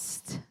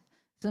aufpasst,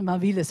 sondern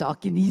man will es auch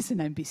genießen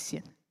ein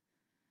bisschen.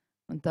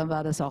 Und dann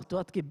war das auch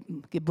dort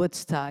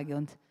Geburtstage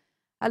und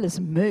alles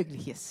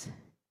Mögliches.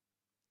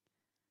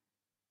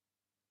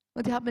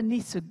 Und ich habe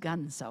nicht so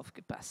ganz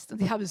aufgepasst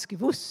und ich habe es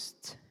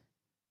gewusst.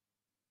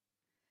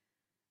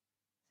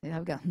 Ich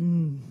habe gedacht,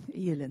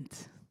 elend.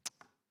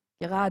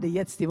 Gerade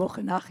jetzt, die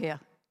Woche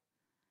nachher.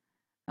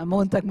 Am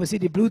Montag muss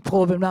ich die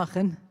Blutprobe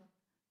machen,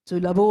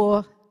 zum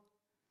Labor.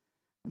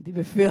 Und ich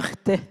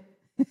befürchte,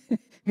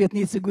 wird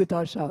nicht so gut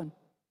ausschauen.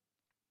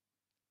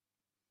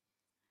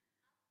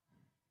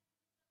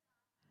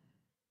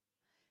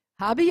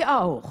 Habe ich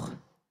auch.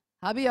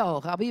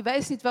 Aber ich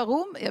weiß nicht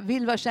warum. Er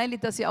will wahrscheinlich,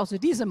 dass ich auch zu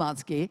diesem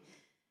Arzt gehe.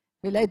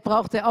 Vielleicht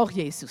braucht er auch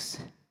Jesus.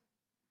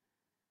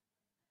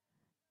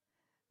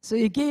 So,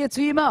 ich gehe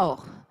zu ihm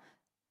auch.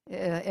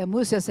 Er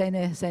muss ja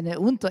seine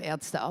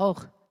Unterärzte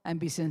auch ein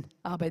bisschen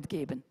Arbeit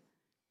geben.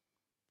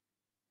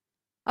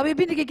 Aber ich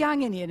bin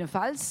gegangen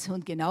jedenfalls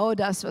und genau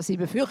das, was ich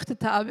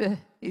befürchtet habe,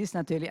 ist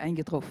natürlich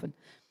eingetroffen.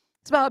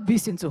 Es war ein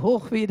bisschen zu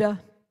hoch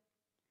wieder,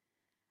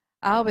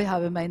 aber ich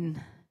habe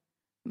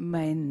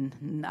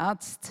meinen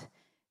Arzt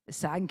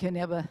sagen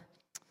können, aber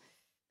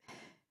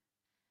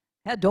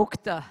Herr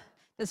Doktor,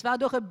 das war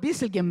doch ein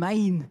bisschen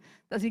gemein,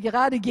 dass ich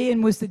gerade gehen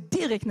musste,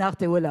 direkt nach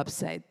der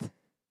Urlaubszeit.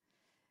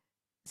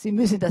 Sie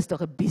müssen das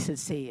doch ein bisschen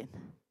sehen.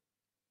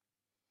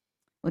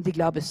 Und ich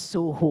glaube,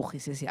 so hoch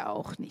ist es ja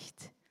auch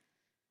nicht.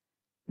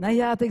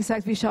 Naja, hat er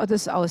gesagt, wie schaut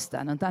das aus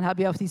dann? Und dann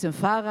habe ich auf diesem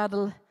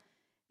Fahrradl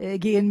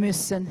gehen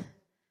müssen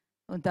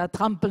und da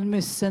trampeln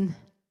müssen.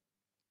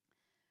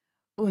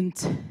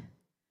 Und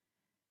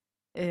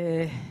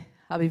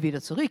habe ich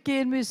wieder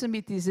zurückgehen müssen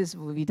mit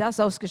wie das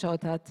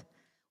ausgeschaut hat.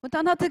 Und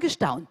dann hat er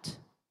gestaunt.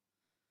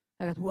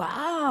 Er hat gesagt,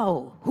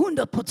 wow,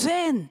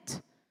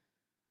 100%.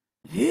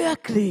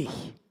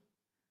 Wirklich?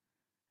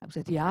 Ich habe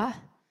gesagt, ja,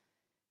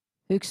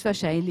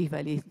 höchstwahrscheinlich,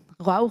 weil ich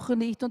rauche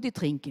nicht und ich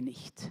trinke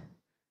nicht.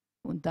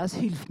 Und das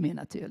hilft mir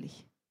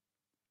natürlich.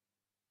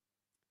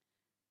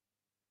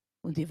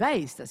 Und ich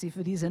weiß, dass ich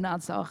für diesen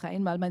Arzt auch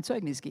einmal mein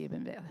Zeugnis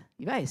geben werde.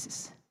 Ich weiß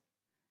es.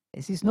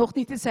 Es ist noch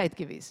nicht die Zeit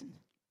gewesen.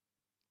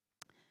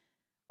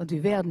 Und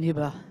wir werden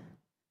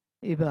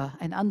über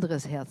ein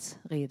anderes Herz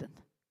reden.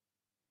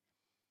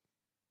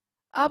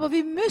 Aber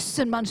wir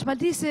müssen manchmal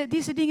diese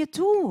Dinge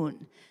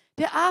tun.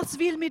 Der Arzt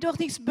will mir doch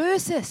nichts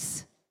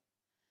Böses.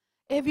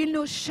 Er will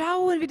nur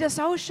schauen, wie das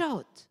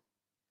ausschaut.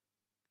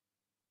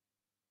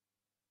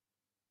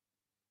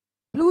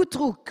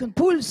 Blutdruck und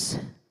Puls.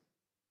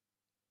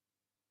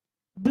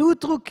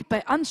 Blutdruck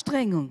bei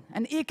Anstrengung,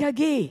 ein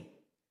EKG,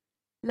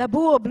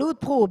 Labor,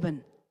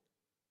 Blutproben,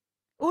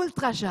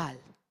 Ultraschall.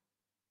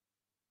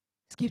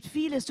 Es gibt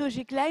viele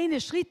solche kleine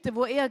Schritte,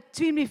 wo er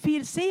ziemlich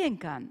viel sehen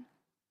kann.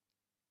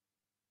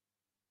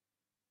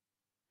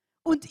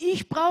 Und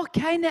ich brauche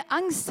keine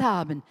Angst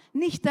haben,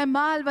 nicht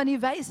einmal, wenn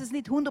ich weiß, dass es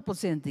nicht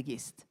 100%ig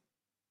ist.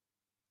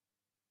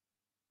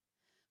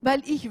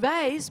 Weil ich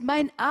weiß,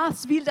 mein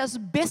Arzt will das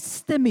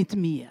Beste mit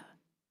mir.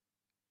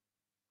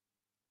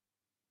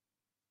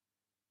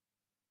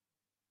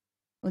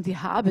 Und ich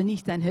habe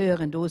nicht eine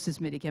höhere Dosis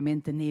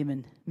Medikamente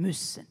nehmen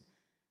müssen.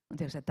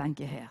 Und er hat gesagt,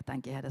 danke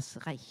Herr,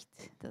 das reicht,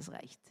 das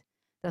reicht.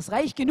 Das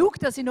reicht genug,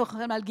 dass ich noch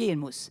einmal gehen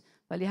muss,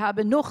 weil ich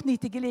habe noch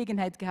nicht die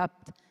Gelegenheit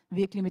gehabt,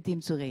 wirklich mit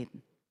ihm zu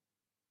reden.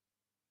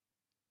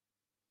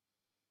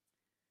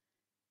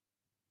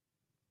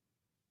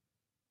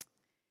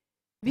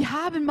 Wir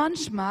haben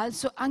manchmal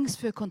so Angst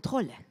für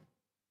Kontrolle.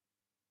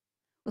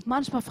 Und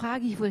manchmal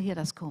frage ich, woher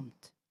das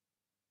kommt.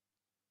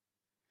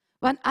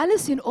 Wenn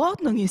alles in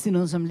Ordnung ist in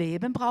unserem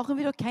Leben, brauchen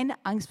wir doch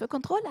keine Angst vor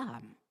Kontrolle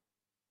haben.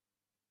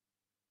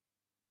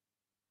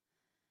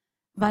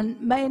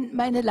 Wenn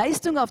meine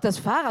Leistung auf das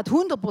Fahrrad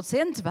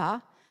 100%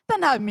 war,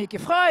 dann habe ich mich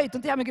gefreut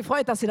und ich habe mich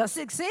gefreut, dass sie das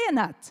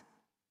gesehen hat.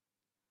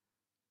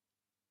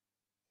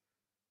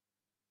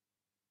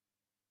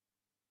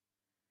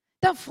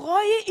 Da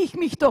freue ich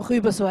mich doch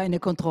über so eine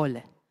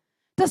Kontrolle,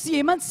 dass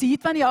jemand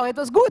sieht, wenn ich auch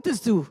etwas Gutes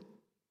tue.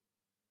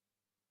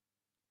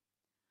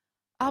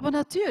 Aber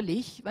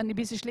natürlich, wenn ich ein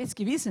bisschen schlechtes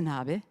Gewissen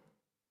habe,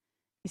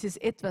 ist es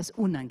etwas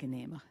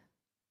unangenehmer.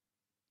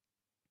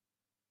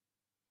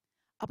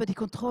 Aber die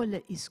Kontrolle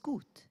ist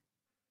gut.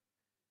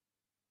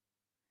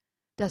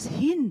 Das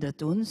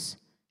hindert uns,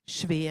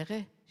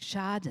 schwere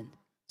Schaden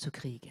zu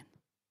kriegen.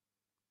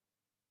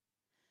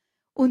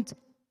 Und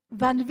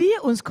wenn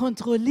wir uns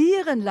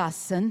kontrollieren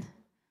lassen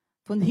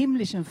von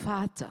himmlischem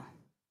Vater,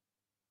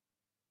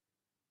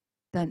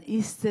 dann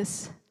ist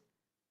es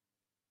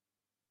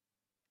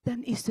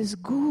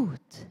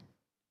gut.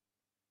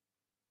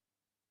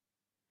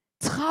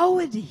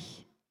 Traue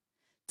dich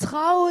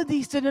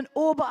zu den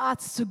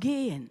Oberarzt zu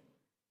gehen.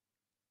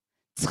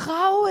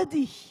 Traue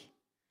dich,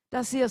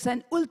 dass er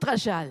sein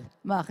Ultraschall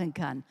machen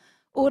kann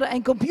oder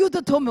eine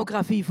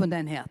Computertomographie von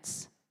deinem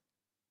Herz.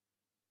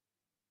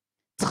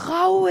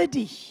 Traue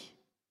dich.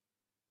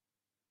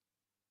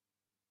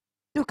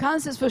 Du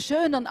kannst es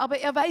verschönern, aber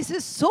er weiß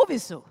es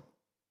sowieso.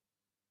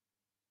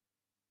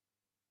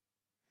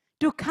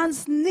 Du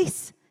kannst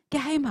nichts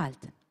geheim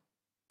halten.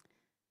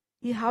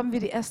 Hier haben wir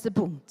den ersten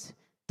Punkt.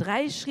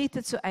 3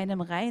 Schritte zu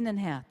einem reinen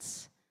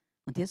Herz.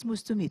 Und jetzt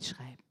musst du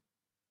mitschreiben.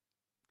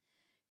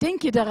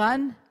 Denke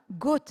daran,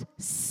 Gott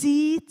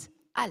sieht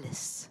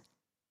alles.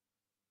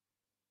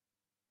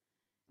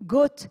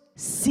 Gott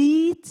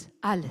sieht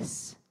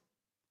alles.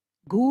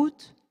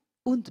 Gut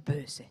und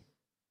böse.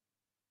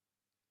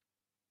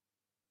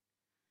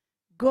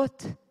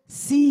 Gott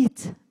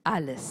sieht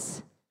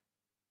alles.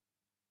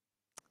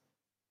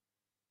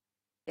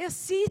 Er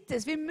sieht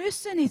es. Wir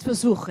müssen nicht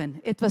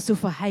versuchen, etwas zu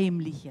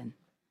verheimlichen.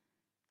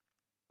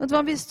 Und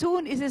wenn wir es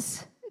tun, ist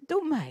es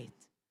Dummheit.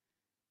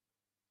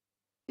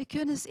 Wir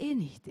können es eh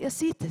nicht. Er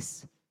sieht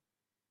es.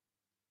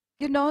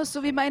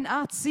 Genauso wie mein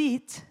Arzt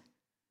sieht,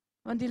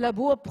 wenn die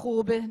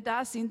Laborproben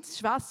da sind,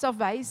 schwarz auf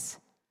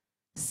weiß,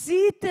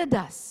 sieht er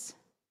das.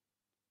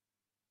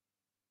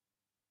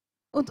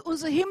 Und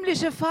unser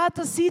himmlischer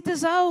Vater sieht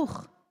es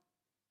auch.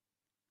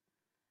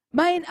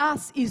 Mein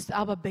Arzt ist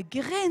aber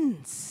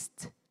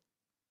begrenzt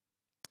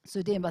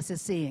zu dem, was er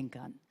sehen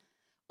kann.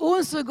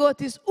 Unser Gott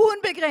ist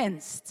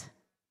unbegrenzt.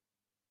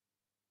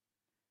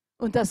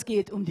 Und das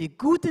geht um die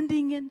guten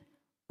Dinge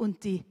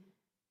und die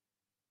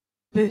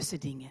bösen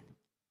Dinge.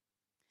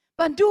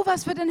 Wenn du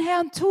was für den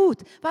Herrn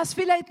tut, was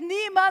vielleicht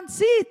niemand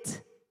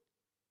sieht,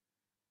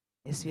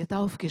 es wird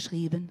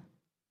aufgeschrieben.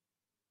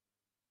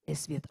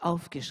 Es wird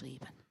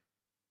aufgeschrieben.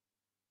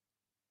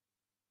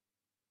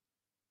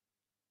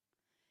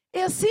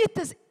 Er sieht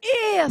es,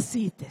 er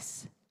sieht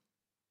es.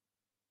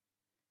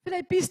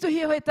 Vielleicht bist du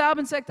hier heute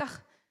Abend und sagst,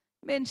 ach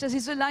Mensch, das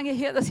ist so lange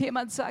her, dass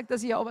jemand sagt,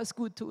 dass ich auch was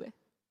gut tue.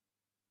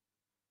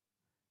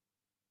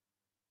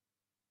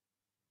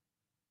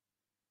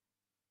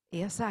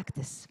 Er sagt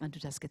es, wenn du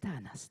das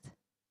getan hast.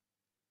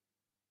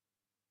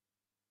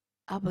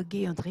 Aber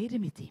geh und rede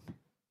mit ihm.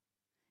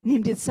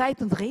 Nimm dir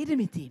Zeit und rede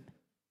mit ihm.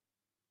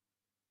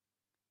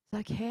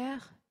 Sag,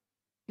 Herr,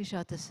 wie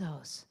schaut das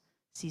aus?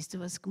 Siehst du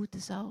was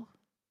Gutes auch?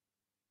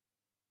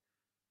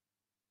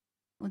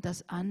 Und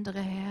das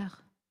andere, Herr,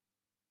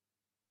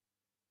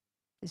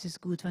 es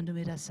ist gut, wenn du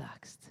mir das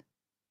sagst.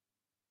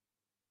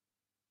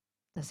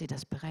 dass sie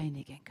das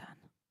bereinigen kann.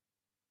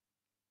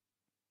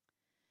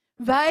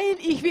 Weil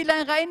ich will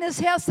ein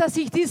reines Herz, dass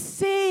ich dies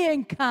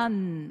sehen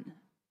kann.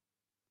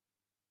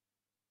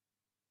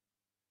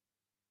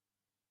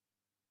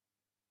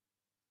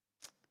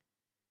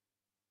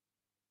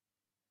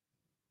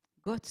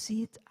 Gott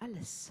sieht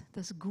alles,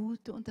 das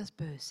Gute und das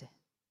Böse.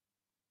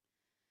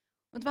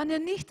 Und wenn er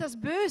nicht das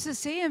Böse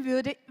sehen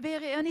würde,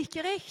 wäre er nicht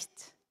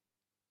gerecht.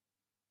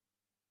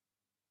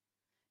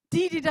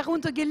 Die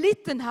darunter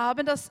gelitten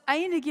haben, dass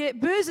einige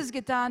Böses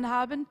getan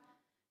haben,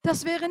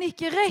 das wäre nicht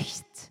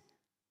gerecht,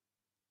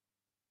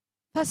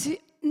 dass sie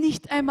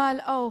nicht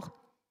einmal auch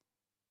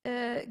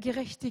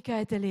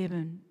Gerechtigkeit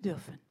erleben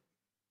dürfen.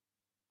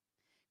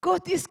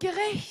 Gott ist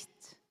gerecht.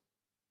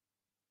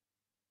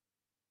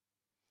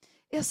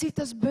 Er sieht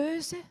das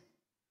Böse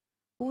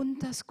und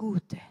das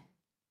Gute.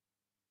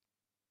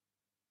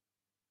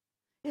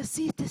 Er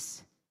sieht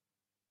es.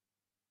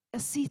 Er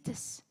sieht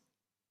es.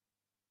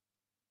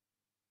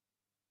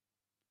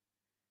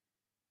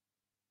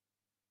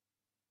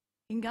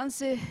 In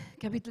ganze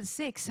Kapitel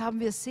 6 haben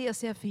wir sehr,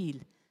 sehr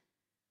viel,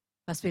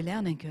 was wir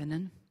lernen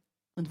können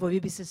und wo wir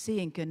ein bisschen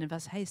sehen können,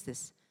 was heißt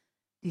es,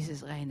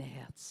 dieses reine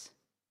Herz.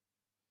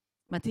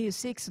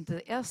 Matthäus 6 und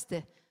der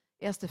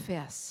erste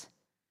Vers.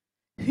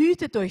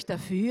 Hütet euch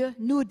dafür,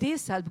 nur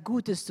deshalb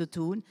Gutes zu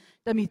tun,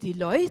 damit die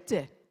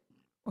Leute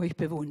euch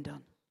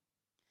bewundern.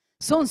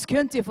 Sonst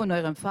könnt ihr von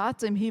eurem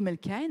Vater im Himmel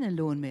keinen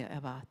Lohn mehr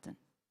erwarten.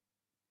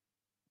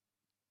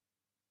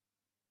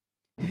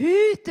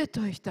 Hütet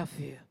euch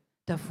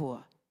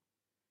davor,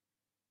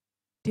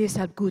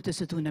 deshalb Gutes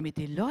zu tun, damit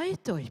die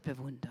Leute euch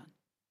bewundern.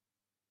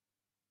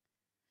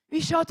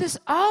 Wie schaut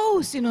es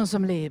aus in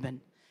unserem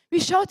Leben?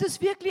 Wie schaut es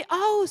wirklich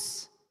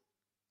aus?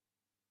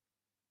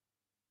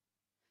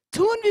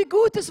 Tun wir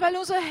Gutes, weil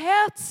unser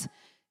Herz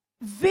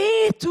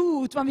weh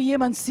tut, wenn wir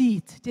jemanden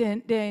sieht,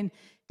 der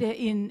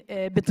in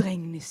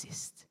Bedrängnis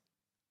ist.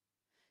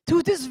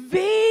 Tut es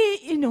weh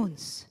in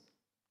uns,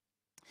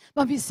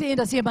 wenn wir sehen,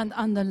 dass jemand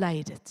anderen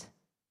leidet.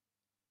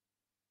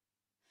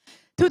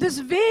 Tut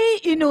es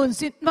weh in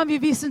uns, wenn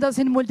wir wissen, dass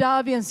in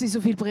Moldawien sie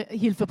so viel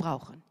Hilfe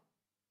brauchen.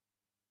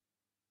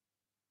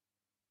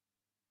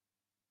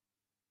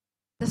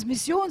 Das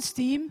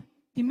Missionsteam,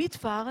 die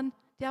mitfahren,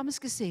 die haben es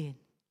gesehen.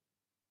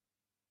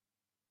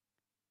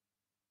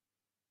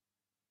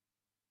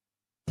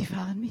 Die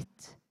fahren mit,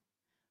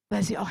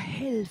 weil sie auch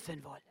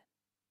helfen wollen.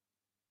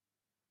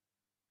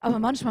 Aber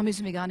manchmal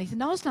müssen wir gar nicht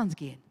ins Ausland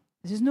gehen.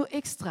 Das ist nur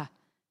extra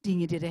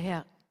Dinge, die der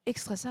Herr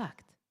extra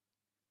sagt.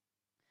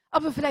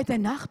 Aber vielleicht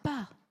ein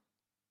Nachbar.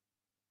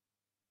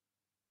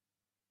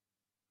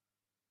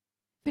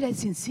 Vielleicht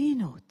sind sie in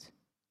Not.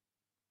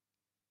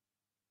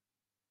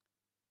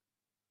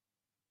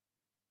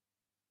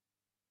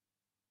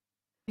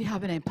 Wir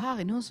haben ein Paar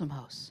in unserem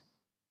Haus.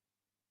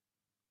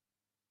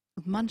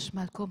 Und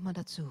manchmal kommt man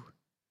dazu,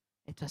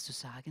 etwas zu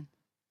sagen.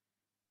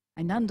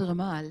 Ein anderes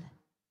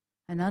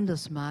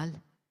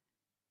Mal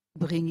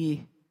bringe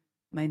ich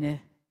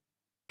meine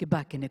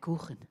gebackene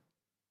Kuchen.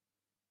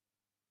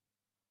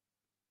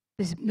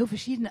 Das ist nur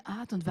verschiedene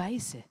Art und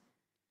Weise,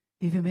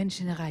 wie wir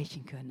Menschen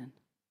erreichen können.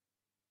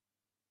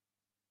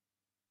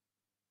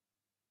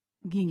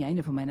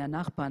 Eine von meinen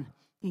Nachbarn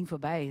ging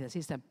vorbei, das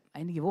ist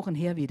einige Wochen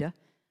her wieder.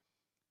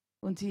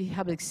 Und ich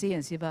habe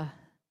gesehen, sie war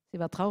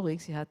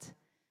traurig, sie hat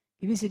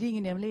gewisse Dinge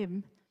in ihrem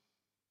Leben.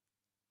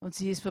 Und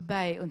sie ist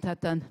vorbei und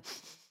hat dann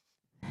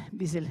ein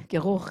bisschen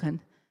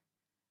gerochen.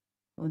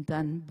 Und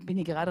dann bin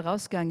ich gerade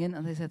rausgegangen und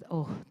habe gesagt,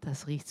 oh,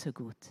 das riecht so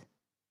gut.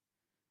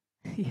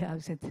 Ja, habe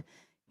gesagt,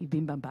 ich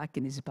bin beim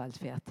Backen, ist bald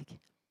fertig.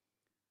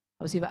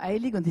 Aber sie war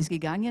eilig und ist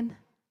gegangen.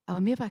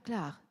 Aber mir war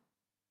klar,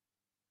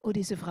 oh,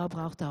 diese Frau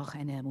braucht auch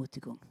eine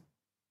Ermutigung.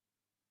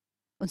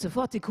 Und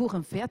sofort die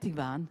Kuchen fertig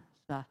waren,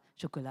 das war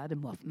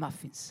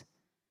Schokolademuffins,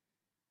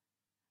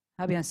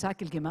 habe ich einen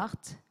Sackel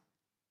gemacht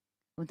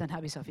und dann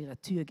habe ich es auf ihre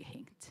Tür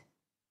gehängt.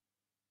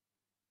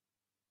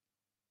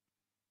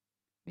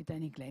 Mit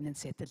einem kleinen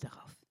Zettel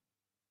darauf.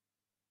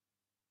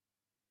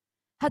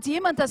 Hat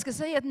jemand das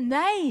gesagt?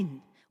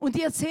 Nein. Und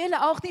die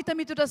erzähle auch nicht,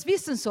 damit du das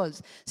wissen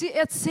sollst. Sie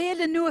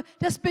erzählen nur,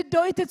 das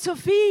bedeutet so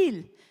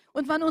viel.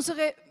 Und wenn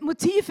unsere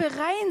Motive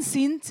rein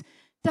sind,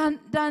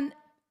 dann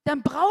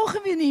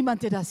brauchen wir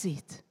niemanden, der das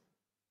sieht.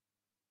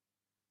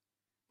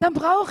 Dann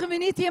brauchen wir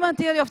nicht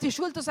jemanden, der auf die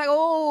Schulter sagt,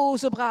 oh,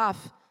 so brav.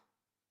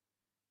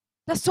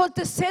 Das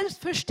sollte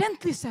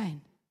selbstverständlich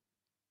sein.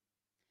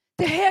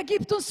 Der Herr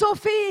gibt uns so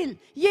viel.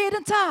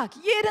 Jeden Tag,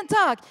 jeden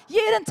Tag,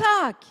 jeden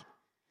Tag.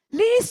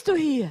 Liest du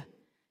hier?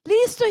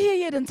 Liest du hier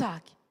jeden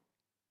Tag?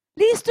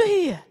 Liest du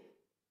hier?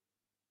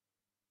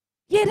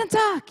 Jeden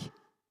Tag.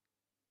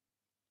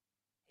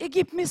 Er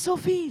gibt mir so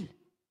viel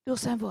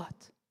durch sein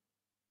Wort.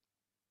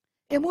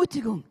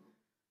 Ermutigung,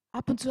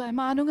 ab und zu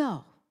Ermahnung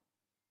auch,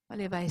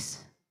 weil er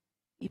weiß,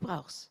 ich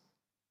brauch's.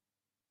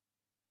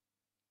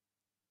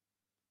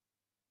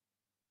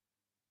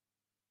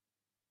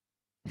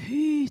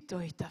 Hüt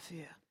euch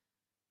dafür,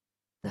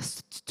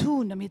 das zu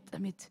tun,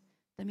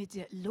 damit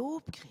ihr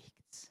Lob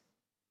kriegt.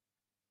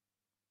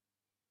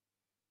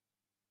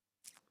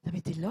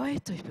 Damit die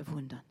Leute euch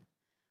bewundern.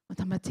 Und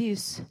dann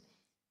Matthäus,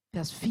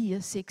 Vers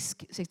 4, 6.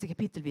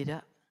 Kapitel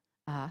wieder.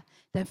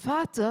 Dein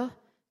Vater,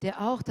 der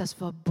auch das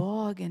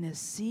Verborgene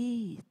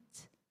sieht,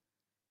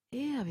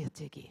 er wird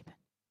dir geben.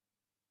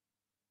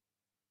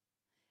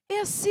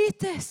 Er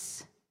sieht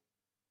es.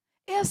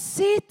 Er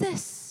sieht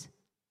es.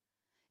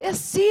 Er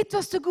sieht,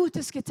 was du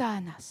Gutes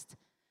getan hast.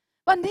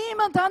 Wenn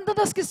niemand anderes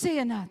das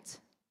gesehen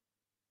hat.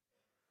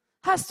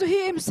 Hast du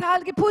hier im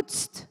Saal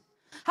geputzt?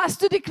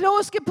 Hast du die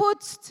Klos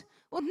geputzt?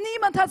 Und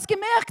niemand hat es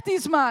gemerkt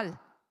diesmal.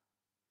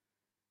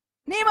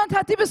 Niemand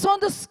hat dir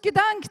besonders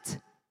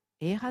gedankt.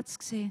 Er hat es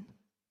gesehen.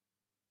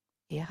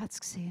 Er hat es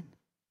gesehen.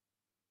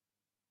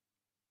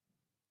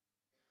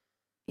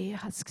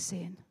 Er hat es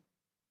gesehen.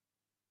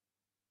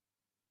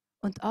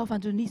 Und auch wenn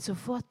du nicht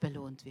sofort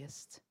belohnt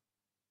wirst,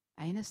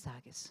 eines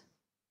Tages,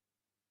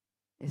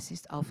 es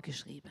ist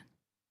aufgeschrieben.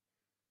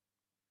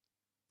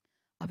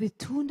 Aber wir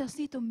tun das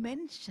nicht um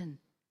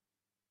Menschen,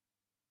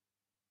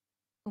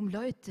 um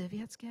Leute,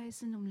 wie hat es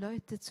geheißen, um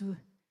Leute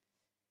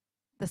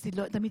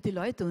damit die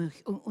Leute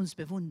uns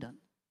bewundern.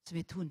 Also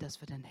wir tun das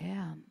für den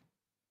Herrn.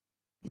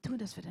 Wir tun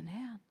das für den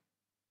Herrn.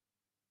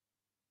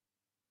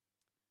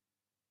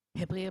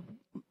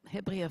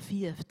 Hebräer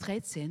 4,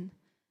 13.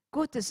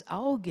 Gottes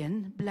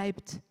Augen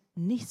bleibt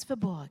nichts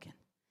verborgen.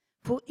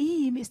 Vor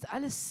ihm ist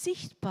alles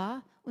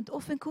sichtbar und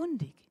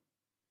offenkundig.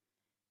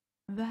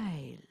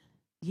 Weil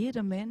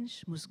jeder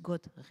Mensch muss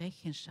Gott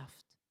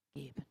Rechenschaft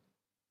geben.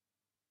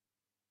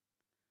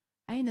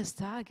 Eines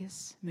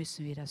Tages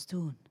müssen wir das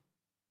tun.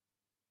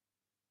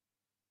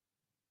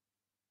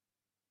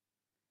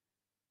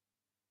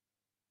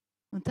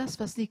 Und das,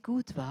 was nicht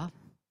gut war,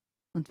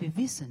 und wir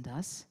wissen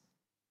das,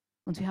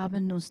 und wir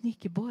haben uns nicht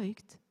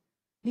gebeugt,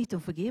 nicht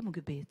um Vergebung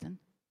gebeten,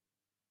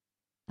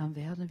 dann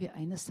werden wir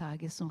eines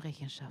Tages um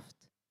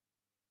Rechenschaft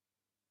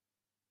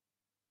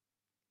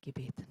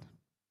gebeten.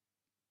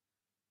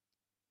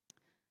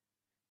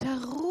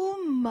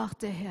 Darum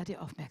macht der Herr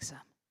dir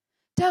aufmerksam.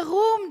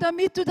 Darum,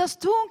 damit du das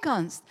tun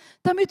kannst,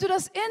 damit du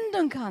das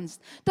ändern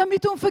kannst,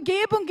 damit du um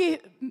Vergebung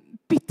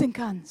bitten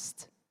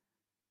kannst.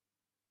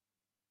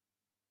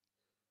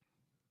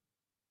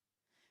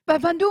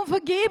 Weil wenn du um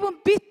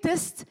Vergebung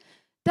bittest,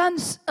 dann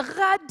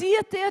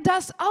radiert er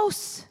das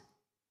aus.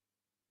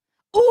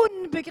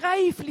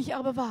 Unbegreiflich,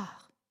 aber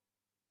wahr.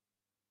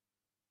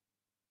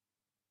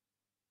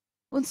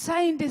 Und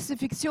sein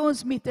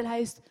Desinfektionsmittel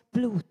heißt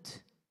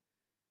Blut.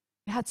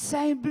 Er hat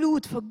sein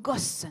Blut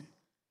vergossen,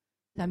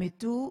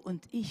 damit du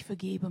und ich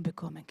Vergebung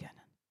bekommen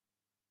können.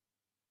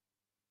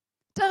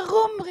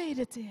 Darum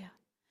redet er.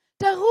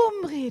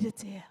 Darum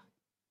redet er.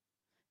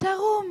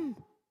 Darum.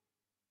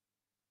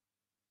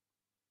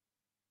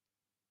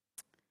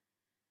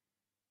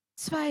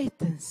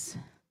 Zweitens,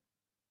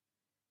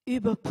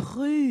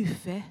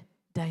 überprüfe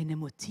deine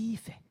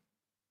Motive.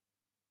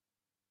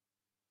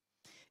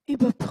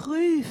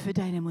 Überprüfe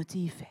deine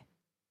Motive.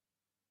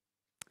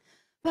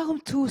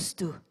 Warum tust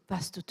du,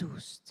 was du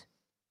tust?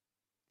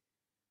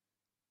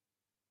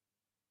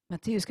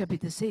 Matthäus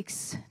Kapitel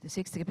 6, das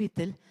 6.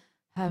 Kapitel,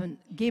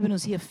 geben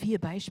uns hier 4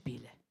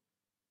 Beispiele.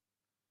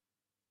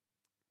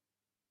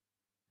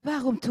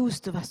 Warum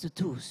tust du, was du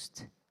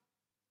tust?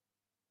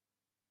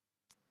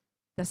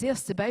 Das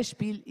erste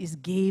Beispiel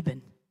ist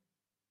geben.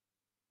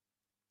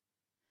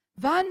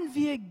 Wann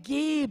wir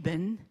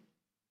geben,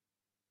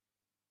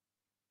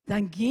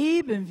 dann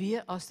geben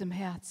wir aus dem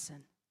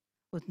Herzen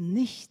und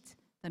nicht,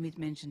 damit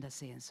Menschen das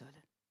sehen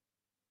sollen.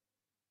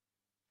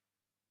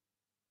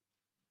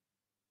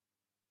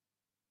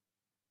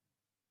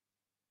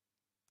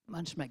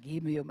 Manchmal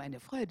geben wir, um eine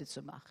Freude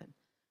zu machen.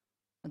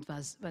 Und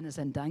wenn es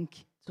ein Dank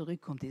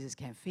zurückkommt, ist es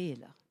kein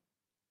Fehler.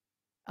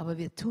 Aber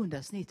wir tun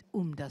das nicht,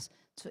 um das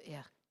zu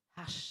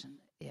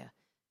erhaschen,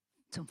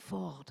 zum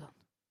Fordern.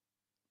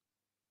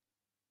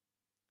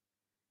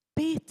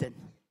 Beten.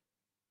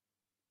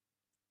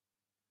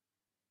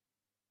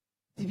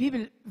 Die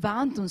Bibel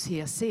warnt uns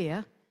hier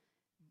sehr,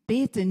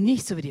 beten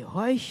nicht so wie die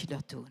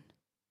Heuchler tun.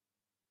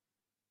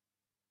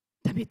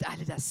 Damit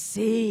alle das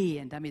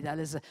sehen, damit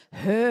alle es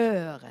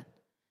hören.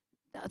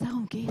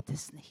 Darum geht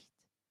es nicht.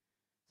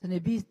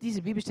 Sondern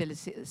diese Bibelstelle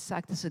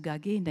sagt es sogar,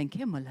 geh in dein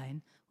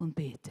Kämmerlein und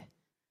bete.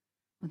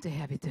 Und der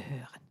Herr wird dir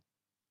hören.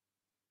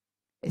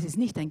 Es ist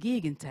nicht ein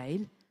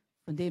Gegenteil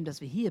von dem,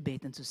 dass wir hier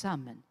beten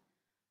zusammen.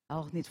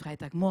 Auch nicht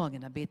Freitagmorgen,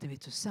 da beten wir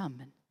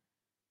zusammen.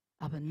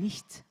 Aber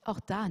nicht,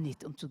 auch da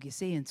nicht, um zu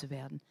gesehen zu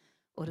werden,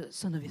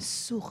 sondern wir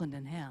suchen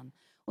den Herrn.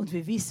 Und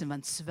wir wissen,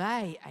 wenn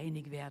 2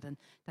 einig werden,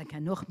 dann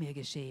kann noch mehr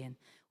geschehen.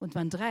 Und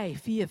wenn 3,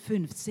 4,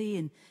 5,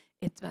 10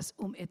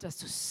 um etwas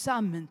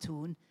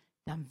zusammentun,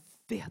 dann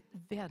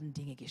werden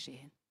Dinge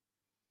geschehen.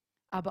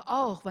 Aber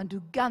auch, wenn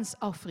du ganz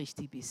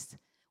aufrichtig bist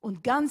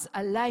und ganz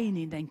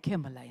alleine in dein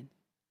Kämmerlein,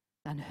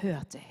 dann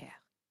hört der Herr.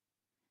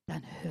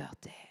 Dann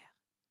hört der Herr.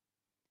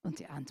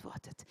 Und er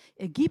antwortet.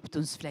 Er gibt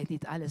uns vielleicht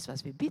nicht alles,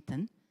 was wir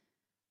bitten,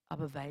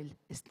 aber weil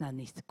es dann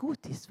nicht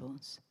gut ist für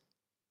uns.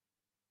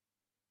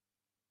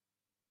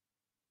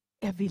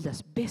 Er will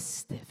das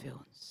Beste für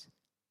uns.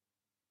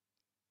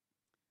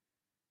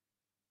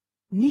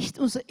 Nicht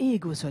unser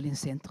Ego soll im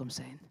Zentrum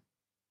sein.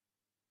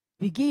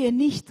 Wir gehen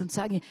nicht und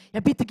sagen,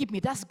 ja bitte gib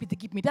mir das, bitte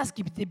gib mir das,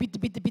 bitte, bitte,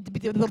 bitte, bitte,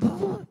 bitte,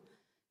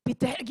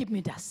 bitte Herr, gib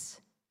mir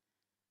das.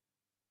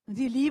 Und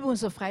ich liebe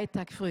unser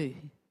Freitag früh.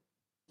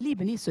 Ich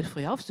liebe nicht so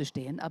früh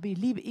aufzustehen, aber ich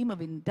liebe immer,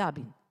 wenn ich da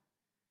bin.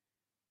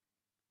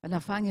 Weil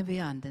dann fangen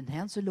wir an, den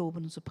Herrn zu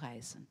loben und zu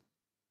preisen.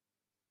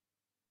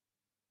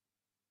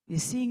 Wir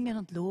singen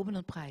und loben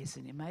und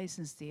preisen,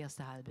 meistens die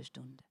erste halbe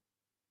Stunde.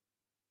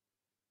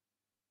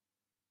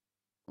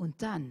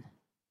 Und dann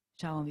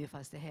schauen wir,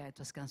 was der Herr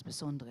etwas ganz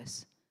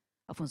Besonderes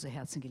auf unser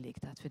Herzen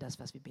gelegt hat für das,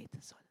 was wir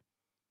beten sollen.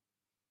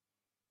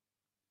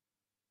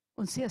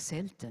 Und sehr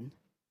selten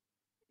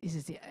ist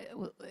es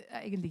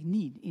eigentlich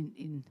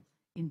nie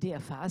in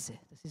der Phase,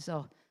 das ist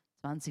auch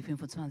 20,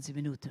 25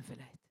 Minuten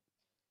vielleicht,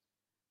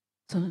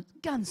 sondern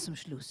ganz zum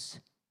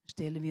Schluss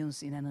stellen wir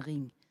uns in einen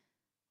Ring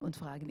und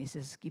fragen,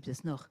 gibt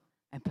es noch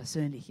ein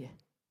persönliches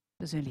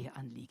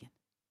Anliegen.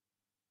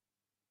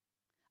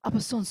 Aber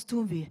sonst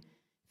tun wir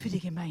für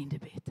die Gemeinde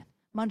beten.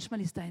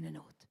 Manchmal ist eine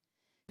Not.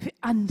 Für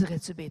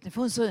andere zu beten,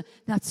 für unsere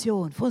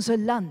Nation, für unser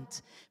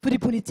Land, für die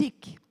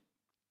Politik,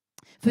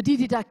 für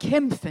die da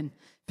kämpfen,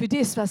 für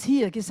das, was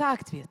hier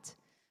gesagt wird,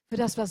 für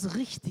das, was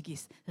richtig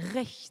ist,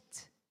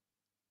 recht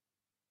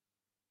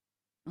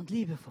und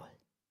liebevoll.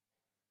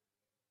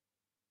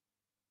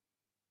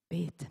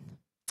 Beten.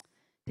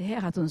 Der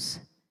Herr hat uns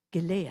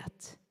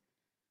gelehrt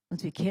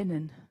und wir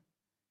kennen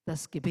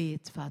das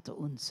Gebet Vater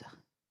unser.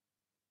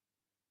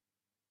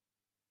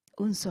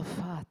 Unser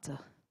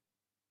Vater,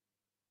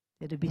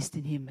 der du bist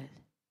im Himmel,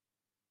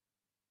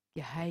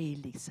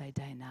 geheiligt sei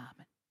dein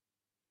Name.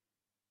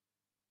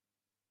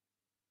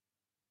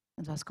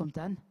 Und was kommt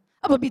dann?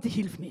 Aber bitte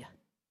hilf mir.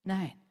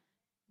 Nein,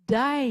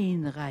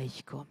 dein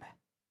Reich komme.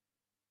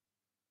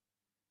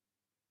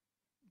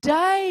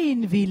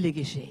 Dein Wille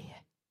geschehe.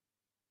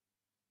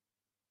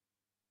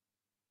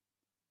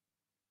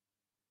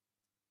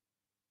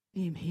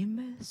 Wie im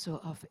Himmel,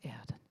 so auf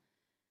Erden.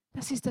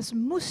 Das ist das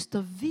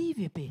Muster, wie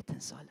wir beten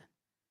sollen.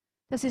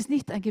 Das ist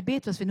nicht ein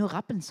Gebet, was wir nur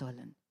rappeln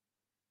sollen.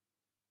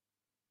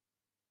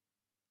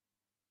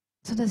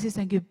 Sondern es ist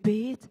ein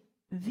Gebet,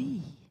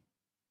 wie.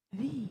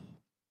 Wie.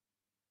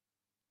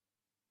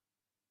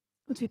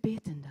 Und wir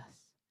beten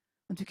das.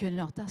 Und wir können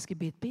auch das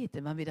Gebet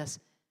beten, wenn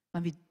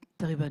wir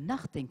darüber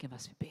nachdenken,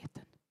 was wir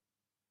beten.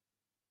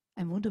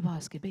 Ein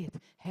wunderbares Gebet.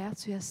 Herr,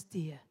 zuerst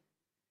dir.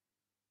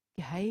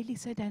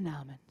 Geheiligt sei dein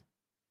Name.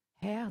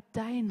 Herr,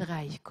 dein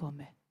Reich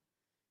komme.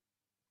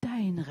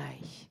 Dein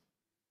Reich.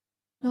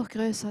 Noch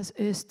größer als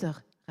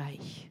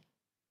Österreich.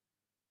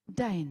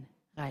 Dein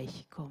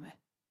Reich komme.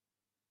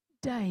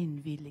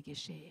 Dein Wille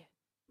geschehe.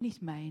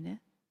 Nicht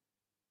meine,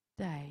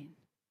 dein.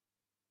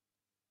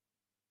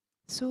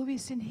 So wie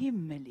es im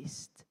Himmel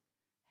ist.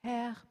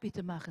 Herr,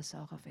 bitte mach es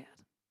auch auf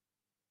Erden.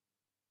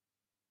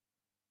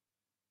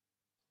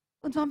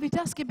 Und wenn wir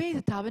das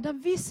gebetet haben,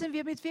 dann wissen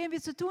wir, mit wem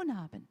wir zu tun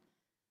haben.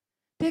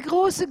 Der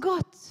große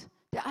Gott,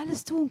 der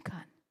alles tun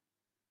kann.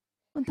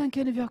 Und dann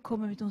können wir auch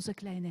kommen mit unseren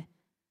kleinen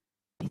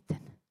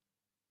Bitten.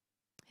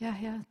 Ja,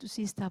 Herr, du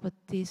siehst aber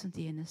dies und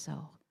jenes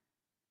auch.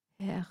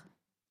 Herr,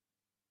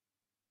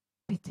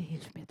 bitte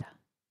hilf mir da.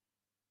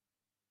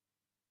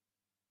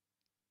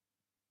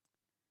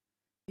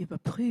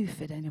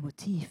 Überprüfe deine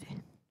Motive,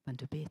 wenn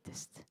du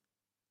betest.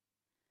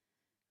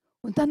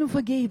 Und dann um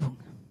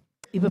Vergebung.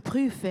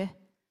 Überprüfe,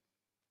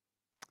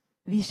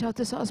 wie schaut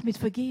es aus mit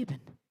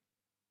Vergeben?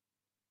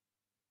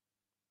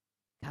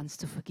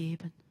 Kannst du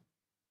vergeben?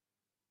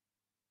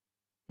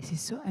 Es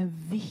ist so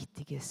ein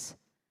wichtiges,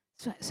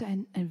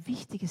 ein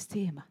wichtiges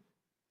Thema.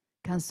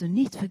 Kannst du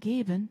nicht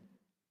vergeben,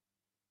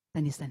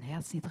 dann ist dein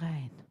Herz nicht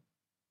rein.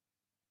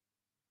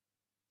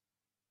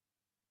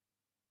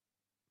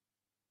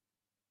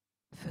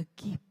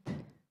 Vergib.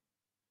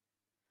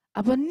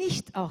 Aber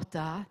nicht auch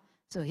da,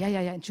 so,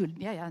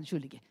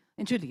 entschuldige.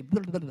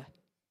 Blablabla.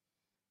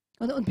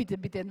 Und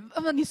bitte,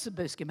 aber nicht so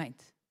böse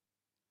gemeint.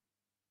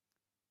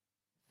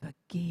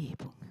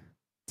 Vergebung,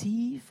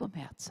 tief vom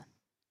Herzen.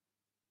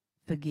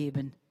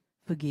 Vergeben,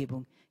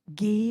 Vergebung.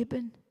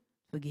 Geben,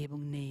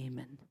 Vergebung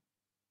nehmen.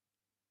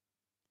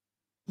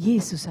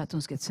 Jesus hat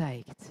uns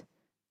gezeigt,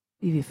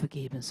 wie wir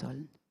vergeben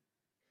sollen.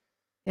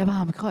 Er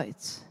war am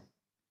Kreuz.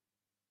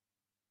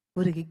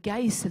 Wurde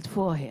gegeißelt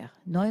vorher,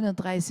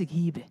 39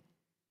 Hiebe.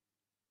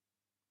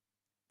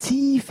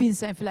 Tief in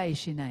sein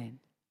Fleisch hinein.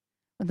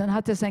 Und dann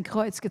hat er sein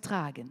Kreuz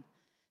getragen.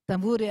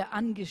 Dann wurde er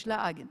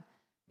angeschlagen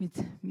mit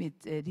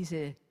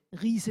diesen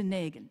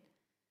Riesennägeln.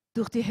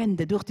 Durch die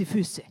Hände, durch die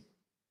Füße.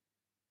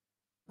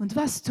 Und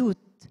was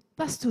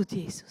tut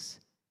Jesus?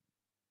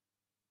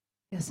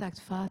 Er sagt,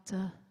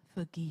 Vater,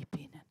 vergib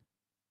ihnen.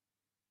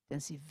 Denn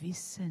sie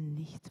wissen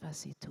nicht,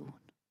 was sie tun.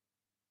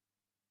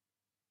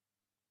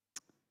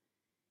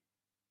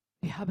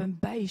 Wir haben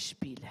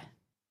Beispiele.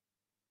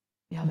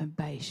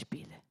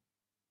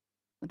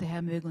 Und der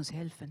Herr möge uns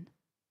helfen,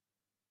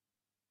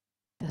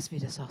 dass wir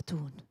das auch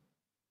tun.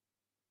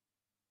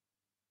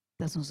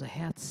 Dass unser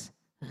Herz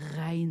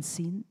rein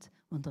sind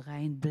und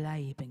rein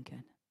bleiben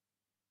können.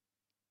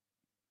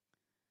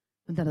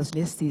 Und dann das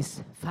letzte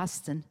ist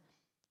Fasten,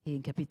 hier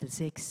in Kapitel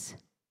 6.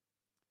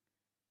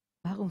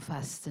 Warum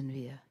fasten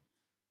wir?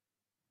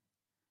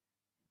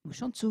 Ich muss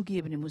schon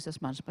zugeben, ich muss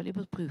das manchmal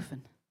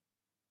überprüfen,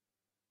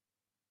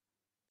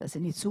 dass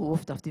er nicht so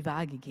oft auf die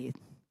Waage geht.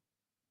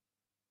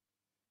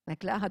 Na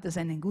klar hat es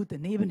einen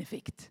guten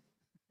Nebeneffekt.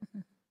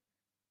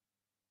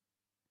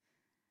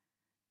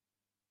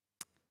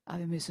 Aber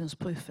wir müssen uns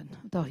prüfen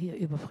und auch hier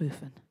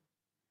überprüfen.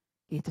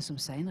 Geht es um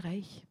sein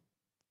Reich?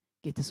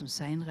 Geht es um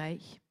sein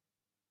Reich?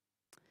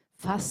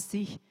 Faste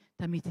ich,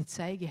 damit ich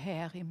zeige,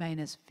 Herr, ich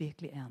meine es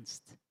wirklich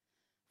ernst.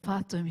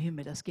 Vater im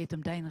Himmel, das geht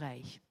um dein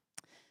Reich.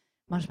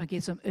 Manchmal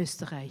geht es um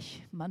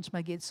Österreich,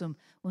 manchmal geht es um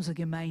unsere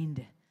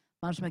Gemeinde,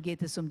 manchmal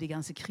geht es um die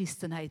ganze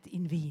Christenheit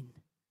in Wien.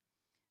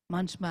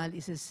 Manchmal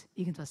ist es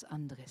irgendwas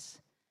anderes,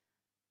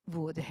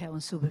 wo der Herr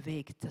uns so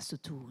bewegt, das zu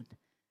tun.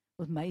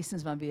 Und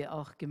meistens, wenn wir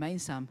auch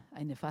gemeinsam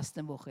eine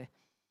Fastenwoche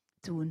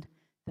tun,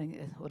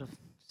 oder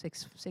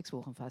 6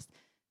 Wochen fast,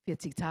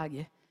 40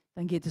 Tage,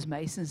 dann geht es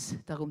meistens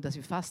darum, dass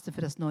wir fasten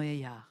für das neue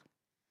Jahr.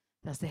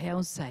 Dass der Herr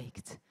uns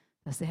zeigt,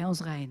 dass der Herr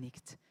uns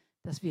reinigt,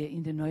 dass wir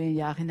in das neue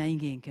Jahr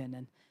hineingehen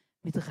können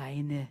mit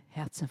reinen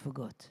Herzen vor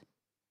Gott.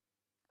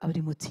 Aber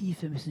die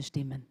Motive müssen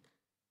stimmen.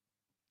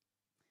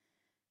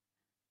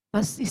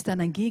 Was ist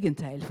dann ein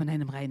Gegenteil von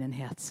einem reinen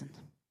Herzen?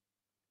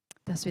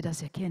 Dass wir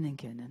das erkennen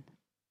können.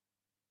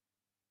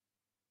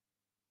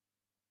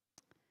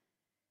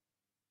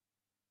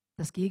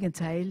 Das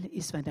Gegenteil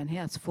ist, wenn dein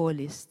Herz voll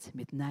ist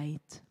mit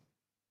Neid,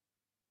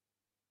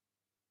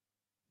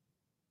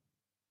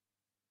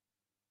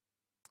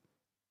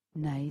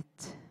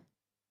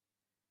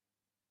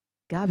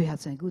 Gabi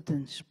hat so einen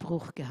guten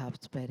Spruch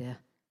gehabt bei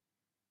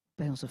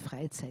unserer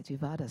Freizeit.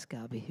 Wie war das,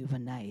 Gabi, über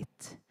Neid?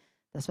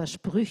 Das war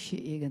Sprüche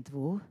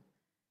irgendwo.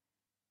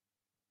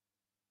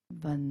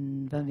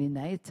 Wenn wir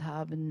Neid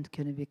haben,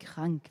 können wir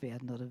krank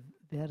werden oder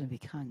werden wir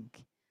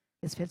krank.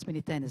 Jetzt fällt es mir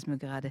nicht ein, das ist mir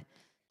gerade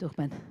durch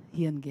mein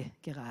Hirn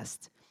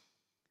gerast.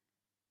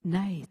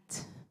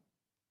 Neid,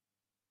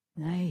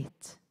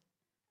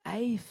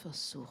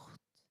 Eifersucht.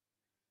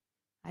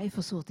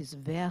 Eifersucht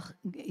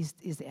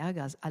ist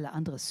ärger als alle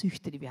anderen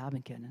Süchte, die wir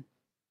haben können.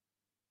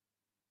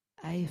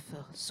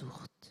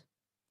 Eifersucht,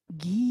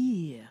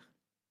 Gier,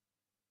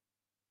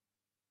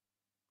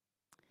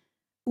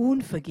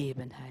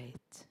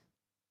 Unvergebenheit,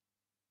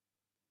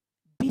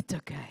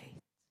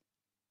 Bitterkeit,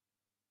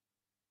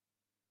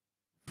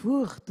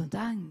 Furcht und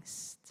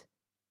Angst.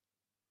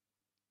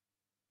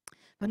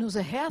 Wenn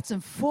unsere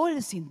Herzen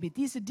voll sind mit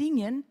diesen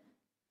Dingen,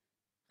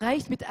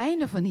 reicht mit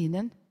einer von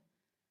ihnen,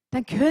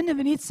 dann können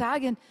wir nicht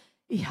sagen,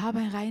 ich habe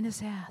ein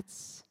reines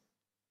Herz.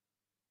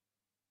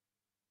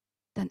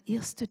 Dann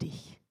irrst du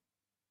dich.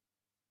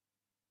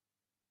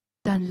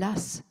 Dann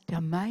lass der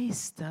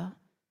Meister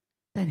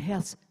dein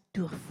Herz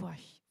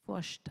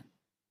durchforsten.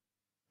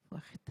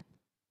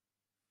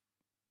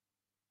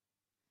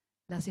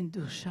 Lass ihn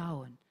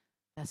durchschauen.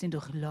 Lass ihn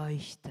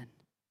durchleuchten.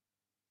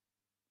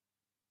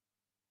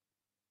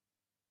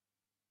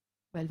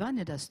 Weil wenn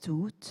er das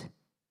tut,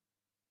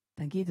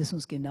 dann geht es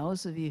uns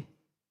genauso wie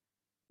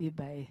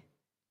bei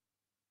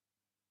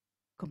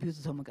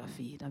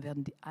Computertomographie. Dann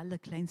werden die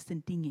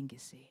allerkleinsten Dinge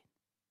gesehen.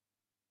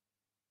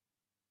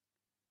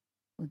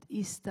 Und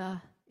ist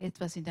da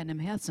etwas in deinem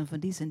Herzen von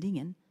diesen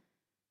Dingen?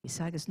 Ich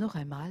sage es noch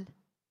einmal.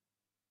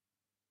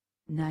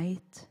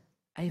 Neid,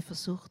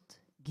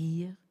 Eifersucht,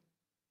 Gier,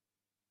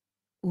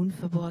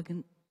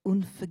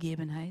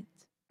 Unvergebenheit,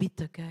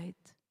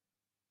 Bitterkeit,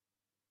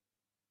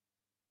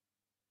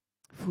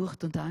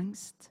 Furcht und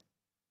Angst.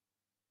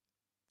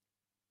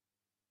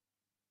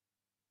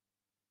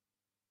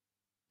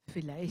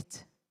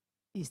 Vielleicht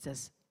ist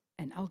das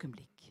ein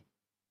Augenblick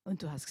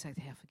und du hast gesagt,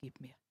 Herr, vergib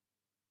mir.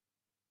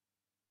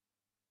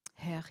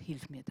 Herr,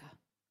 hilf mir da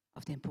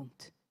auf den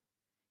Punkt.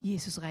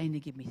 Jesus,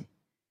 reinige mich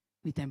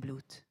mit deinem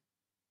Blut.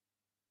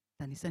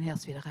 Dann ist dein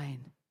Herz wieder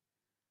rein.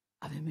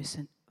 Aber wir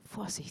müssen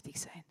vorsichtig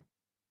sein.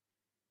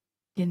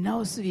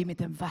 Genauso wie mit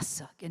dem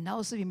Wasser,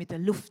 genauso wie mit der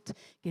Luft,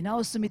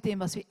 genauso mit dem,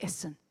 was wir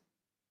essen.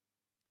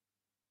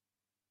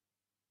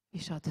 Wie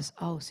schaut es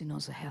aus in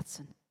unserem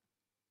Herzen?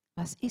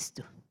 Was isst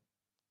du?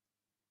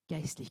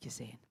 Geistlich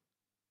gesehen.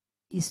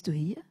 Isst du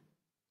hier?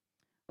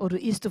 Oder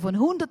isst du von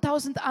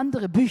 100.000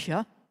 anderen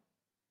Büchern,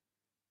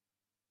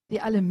 die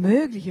alle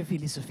möglichen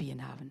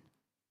Philosophien haben?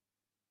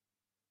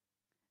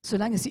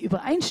 Solange sie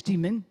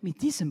übereinstimmen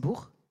mit diesem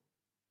Buch,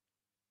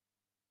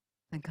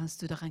 dann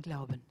kannst du daran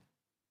glauben.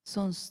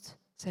 Sonst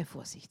sei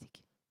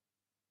vorsichtig.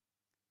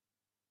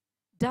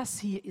 Das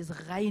hier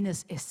ist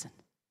reines Essen.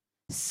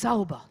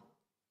 Sauber.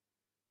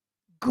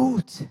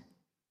 Gut.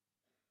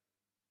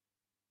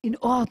 In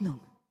Ordnung.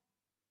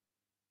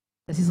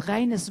 Das ist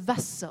reines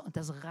Wasser und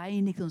das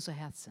reinigt unser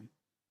Herzen.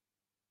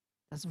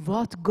 Das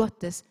Wort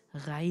Gottes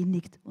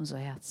reinigt unser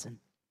Herzen.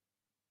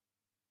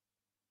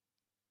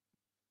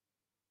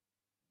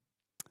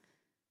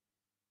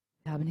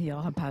 Wir haben hier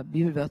auch ein paar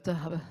Bibelwörter,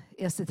 aber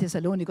 1.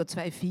 Thessaloniker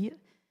 2,4.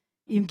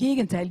 Im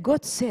Gegenteil,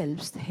 Gott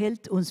selbst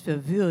hält uns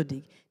für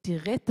würdig, die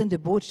rettende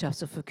Botschaft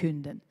zu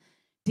verkünden.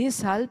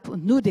 Deshalb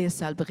und nur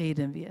deshalb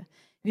reden wir.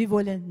 Wir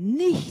wollen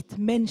nicht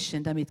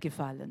Menschen damit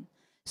gefallen,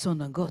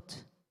 sondern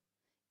Gott.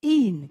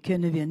 Ihn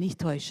können wir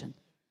nicht täuschen,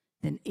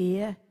 denn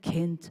er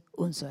kennt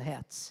unser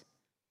Herz.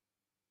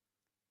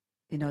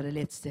 Genau der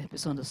letzte,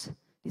 besonders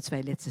die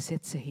 2 letzten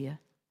Sätze hier.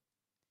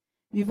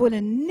 Wir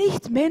wollen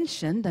nicht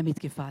Menschen damit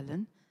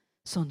gefallen,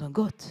 sondern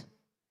Gott.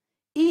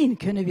 Ihn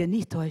können wir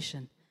nicht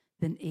täuschen,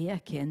 denn er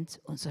kennt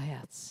unser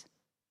Herz.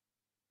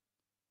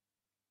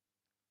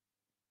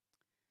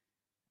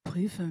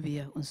 Prüfen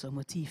wir unsere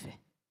Motive.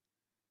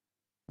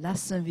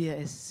 Lassen wir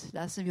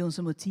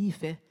unsere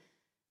Motive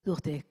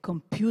durch die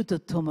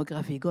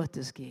Computertomographie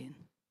Gottes gehen.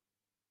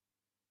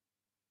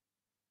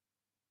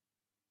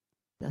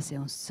 Dass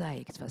er uns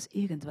zeigt, was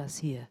irgendwas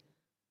hier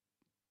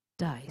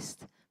da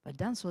ist. Weil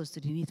dann sollst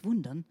du dich nicht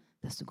wundern,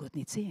 dass du Gott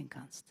nicht sehen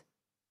kannst.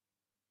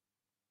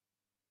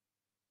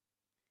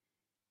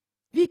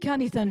 Wie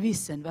kann ich dann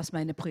wissen, was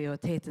meine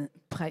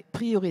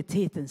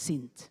Prioritäten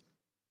sind?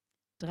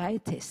 3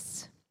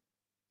 Tests.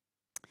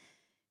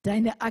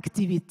 Deine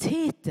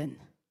Aktivitäten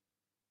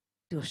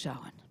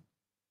durchschauen.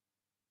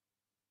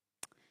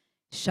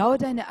 Schau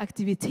deine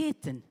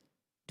Aktivitäten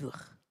durch.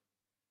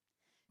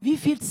 Wie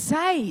viel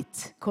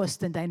Zeit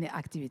kosten deine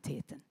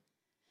Aktivitäten?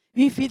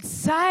 Wie viel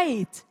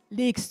Zeit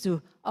legst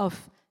du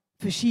auf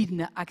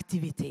verschiedene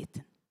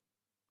Aktivitäten?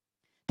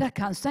 Da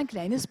kannst du ein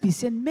kleines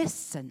bisschen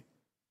messen,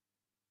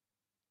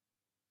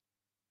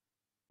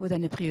 wo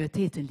deine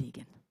Prioritäten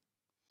liegen.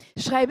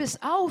 Schreib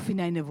es auf in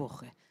eine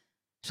Woche.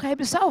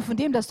 Schreib es auf, von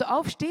dem, dass du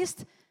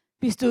aufstehst,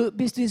 bis du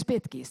ins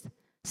Bett gehst.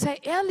 Sei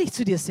ehrlich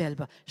zu dir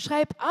selber.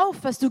 Schreib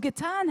auf, was du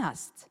getan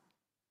hast,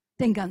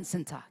 den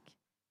ganzen Tag.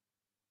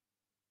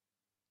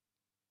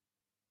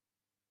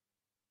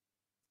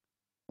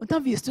 Und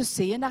dann wirst du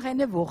sehen nach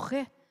einer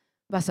Woche,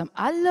 was am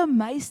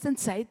allermeisten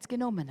Zeit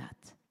genommen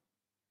hat.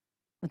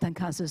 Und dann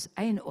kannst du es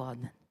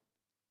einordnen.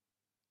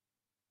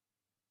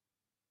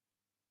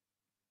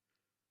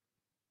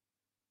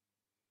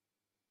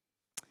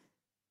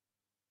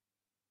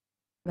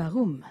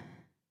 Warum?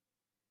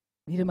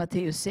 Wieder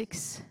Matthäus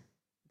 6,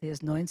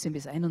 Vers 19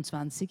 bis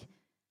 21.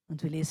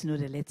 Und wir lesen nur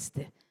der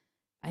letzte,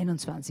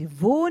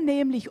 21. Wo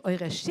nämlich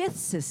eure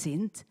Schätze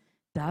sind,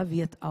 da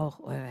wird auch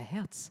euer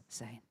Herz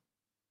sein.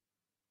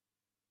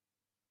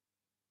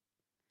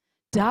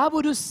 Da,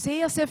 wo du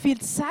sehr, sehr viel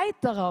Zeit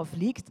darauf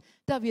liegst,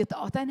 da wird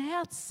auch dein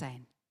Herz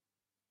sein.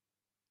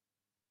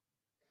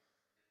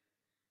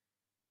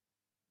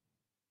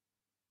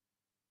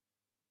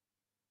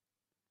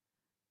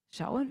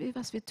 Schauen wir,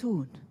 was wir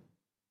tun.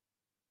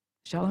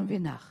 Schauen wir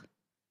nach.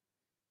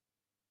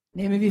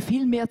 Nehmen wir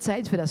viel mehr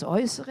Zeit für das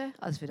Äußere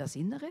als für das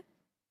Innere?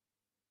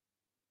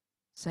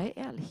 Sei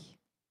ehrlich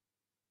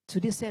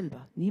zu dir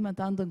selber. Niemand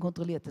anderen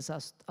kontrolliert es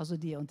außer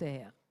dir und der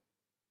Herr.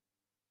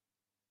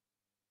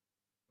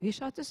 Wie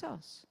schaut es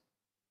aus?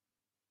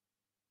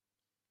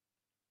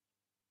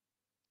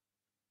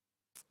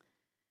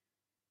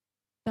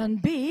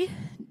 Dann B,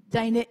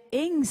 deine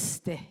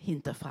Ängste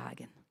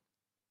hinterfragen.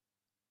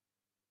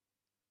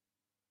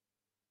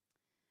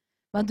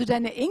 Wenn du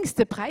deine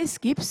Ängste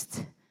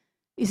preisgibst,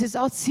 ist es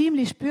auch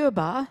ziemlich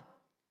spürbar,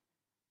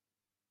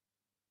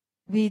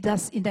 wie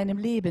das in deinem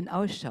Leben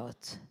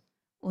ausschaut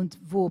und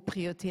wo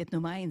Priorität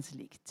Nummer 1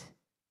 liegt.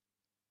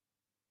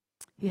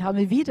 Hier haben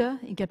wir wieder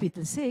in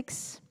Kapitel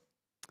 6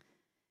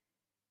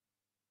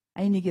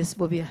 einiges,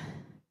 wo wir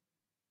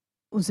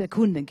uns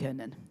erkunden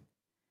können.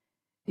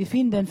 Wir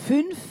finden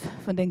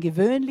 5 von den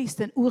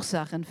gewöhnlichsten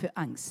Ursachen für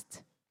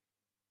Angst.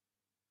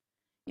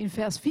 In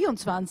Vers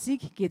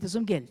 24 geht es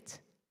um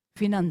Geld,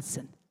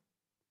 Finanzen.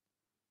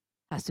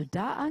 Hast du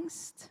da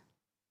Angst?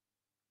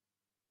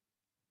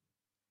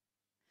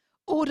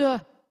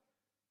 Oder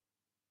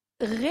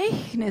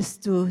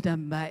rechnest du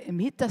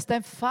damit, dass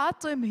dein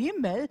Vater im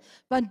Himmel,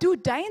 wenn du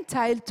dein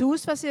Teil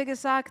tust, was er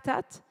gesagt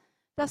hat,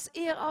 dass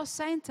er auch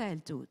sein Teil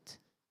tut?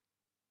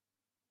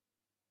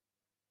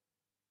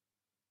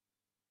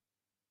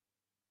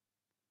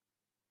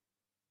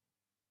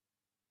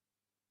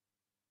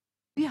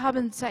 Wir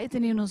haben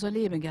Zeiten in unser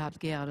Leben gehabt,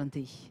 Gerhard und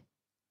ich.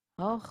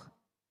 Auch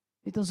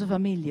mit unserer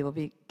Familie, wo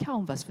wir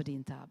kaum was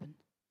verdient haben.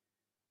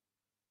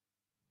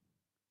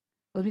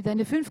 Und mit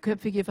einer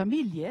 5-köpfigen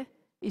Familie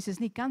ist es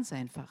nicht ganz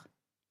einfach.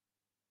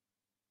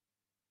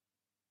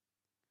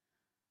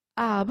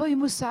 Aber ich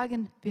muss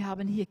sagen, wir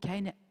haben hier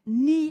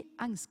nie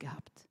Angst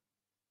gehabt.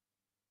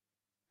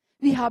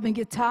 Wir haben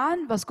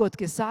getan, was Gott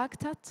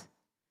gesagt hat.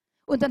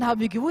 Und dann haben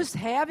wir gewusst,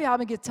 Herr, wir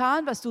haben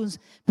getan, was du uns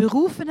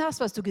berufen hast,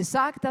 was du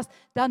gesagt hast.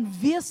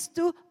 Dann wirst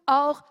du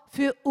auch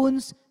für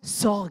uns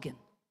sorgen.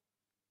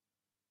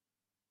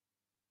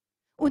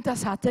 Und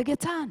das hat er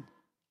getan.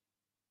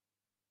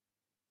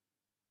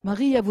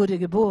 Maria wurde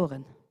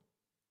geboren.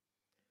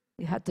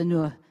 Sie hatte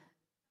nur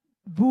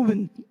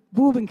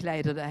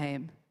Bubenkleider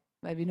daheim,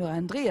 weil wir nur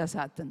Andreas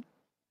hatten.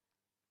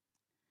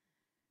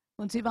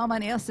 Und sie war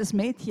mein erstes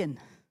Mädchen.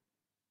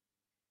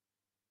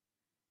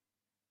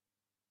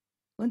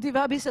 Und ich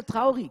war ein bisschen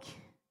traurig,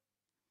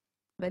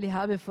 weil wir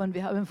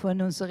haben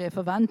von unseren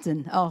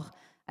Verwandten auch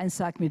einen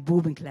Sack mit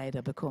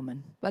Bubenkleider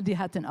bekommen, weil die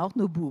hatten auch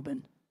nur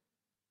Buben.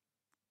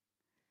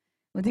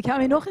 Und ich kann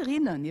mich noch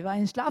erinnern, ich war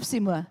im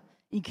Schlafzimmer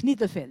in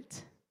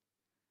Knittelfeld.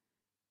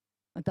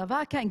 Und da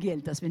war kein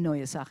Geld, dass wir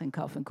neue Sachen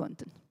kaufen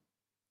konnten.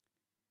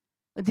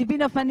 Und ich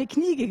bin auf meine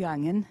Knie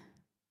gegangen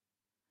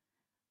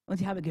und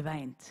ich habe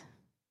geweint.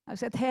 Ich habe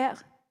gesagt, Herr,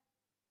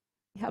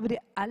 ich habe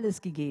dir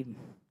alles gegeben.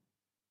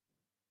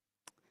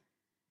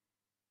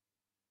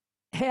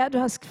 Herr,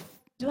 du hast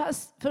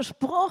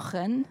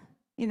versprochen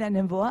in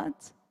deinem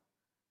Wort,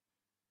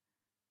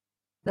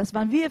 dass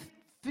wenn wir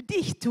für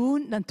dich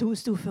tun, dann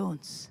tust du für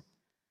uns.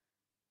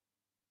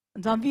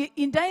 Und wenn wir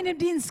in deinen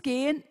Dienst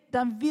gehen,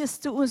 dann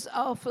wirst du uns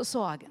auch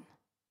versorgen.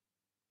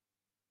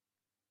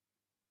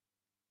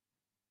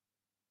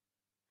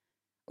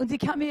 Und ich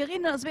kann mich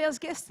erinnern, als wäre es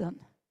gestern.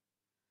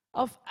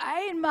 Auf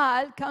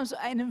einmal kam so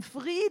ein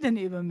Frieden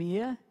über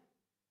mir.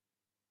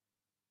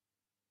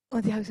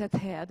 Und ich habe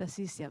gesagt, Herr, das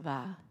ist ja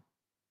wahr.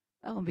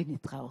 Warum bin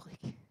ich traurig?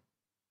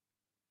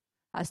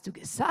 Hast du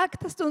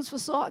gesagt, dass du uns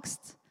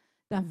versorgst,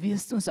 dann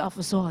wirst du uns auch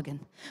versorgen.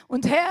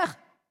 Und Herr,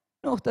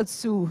 noch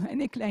dazu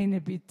eine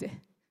kleine Bitte.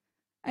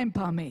 Ein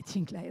paar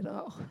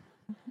Mädchenkleider auch.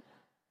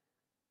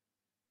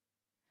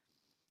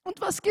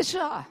 Und was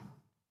geschah?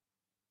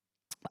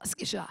 Was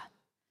geschah?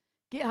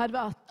 Gerhard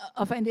war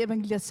auf einer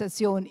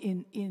Evangelisation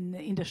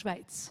in der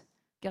Schweiz,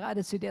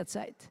 gerade zu der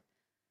Zeit.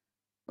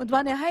 Und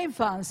wenn er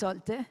heimfahren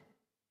sollte,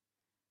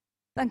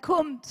 dann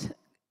kommt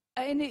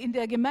eine in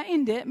der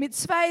Gemeinde mit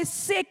 2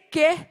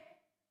 Säcke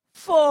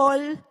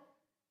voll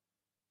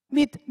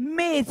mit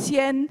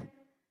Mädchen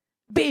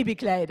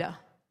Babykleider.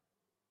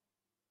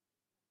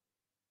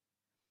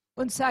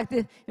 Und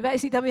sagte, ich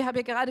weiß nicht, aber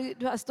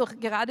du hast doch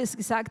gerade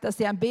gesagt, dass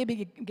ihr ein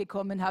Baby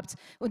bekommen habt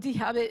und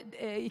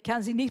ich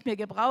kann sie nicht mehr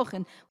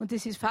gebrauchen und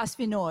es ist fast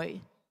wie neu.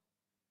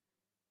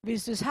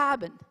 Willst du es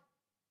haben?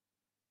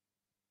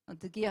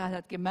 Und der Gerhard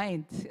hat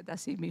gemeint,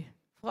 dass ich mich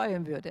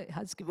freuen würde. Er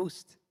hat es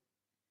gewusst.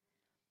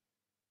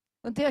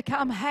 Und der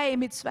kam heim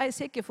mit 2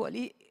 Säcke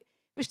voll.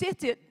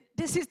 Versteht ihr?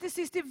 Das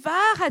ist die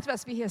Wahrheit,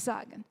 was wir hier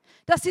sagen.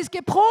 Das ist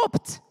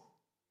geprobt.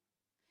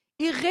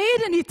 Ich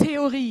rede nicht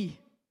Theorie.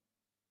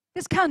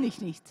 Das kann ich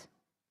nicht.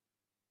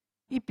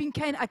 Ich bin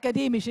kein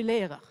akademischer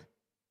Lehrer.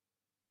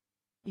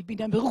 Ich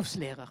bin ein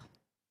Berufslehrer.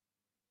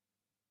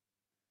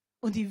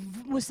 Und ich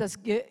muss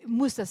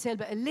das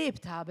selber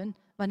erlebt haben,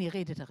 wenn ich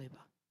rede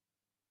darüber.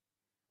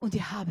 Und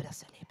ich habe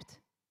das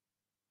erlebt.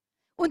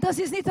 Und das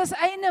ist nicht das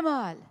eine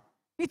Mal,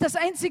 nicht das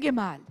einzige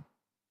Mal.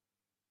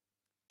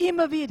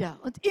 Immer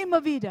wieder und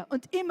immer wieder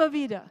und immer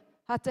wieder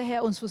hat der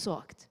Herr uns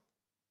versorgt.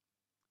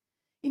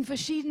 In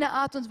verschiedener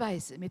Art und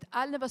Weise, mit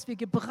allem, was wir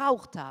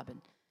gebraucht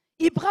haben.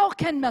 Ich brauche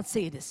keinen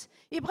Mercedes.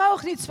 Ich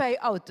brauche nicht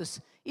 2 Autos.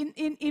 In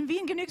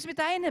Wien genügt es mit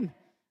einem,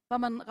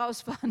 wenn man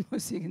rausfahren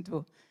muss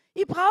irgendwo.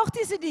 Ich brauche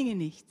diese Dinge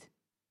nicht.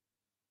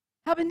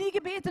 Ich habe nie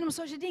gebeten um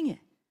solche Dinge.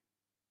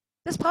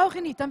 Das brauche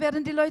ich nicht. Dann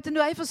werden die Leute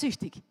nur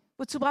eifersüchtig.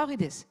 Wozu brauche ich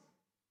das?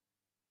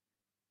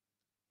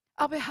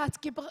 Aber er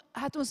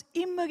hat uns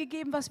immer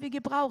gegeben, was wir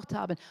gebraucht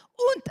haben.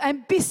 Und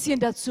ein bisschen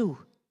dazu,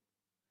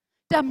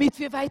 damit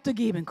wir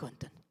weitergeben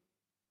konnten.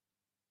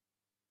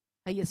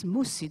 Jetzt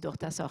muss sie doch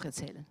das auch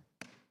erzählen.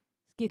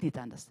 Geht nicht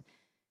anders.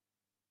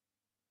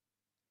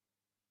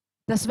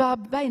 Das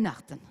war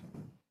Weihnachten.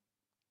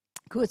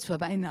 Kurz vor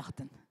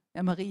Weihnachten.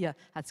 Ja, Maria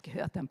hat es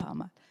gehört ein paar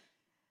Mal.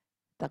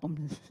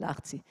 Darum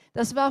lacht sie.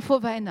 Das war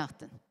vor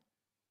Weihnachten.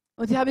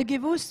 Und ich habe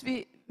gewusst,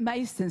 wie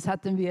meistens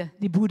hatten wir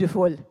die Bude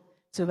voll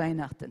zu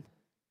Weihnachten.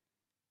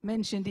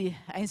 Menschen, die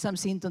einsam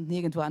sind und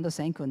nirgendwo anders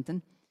sein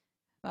konnten,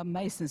 war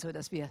meistens so,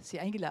 dass wir sie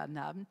eingeladen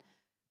haben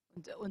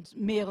und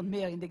mehr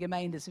in der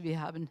Gemeinde. So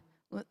wir haben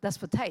das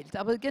verteilt.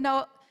 Aber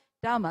genau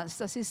damals,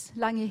 das ist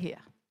lange her,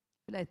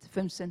 vielleicht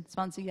 15,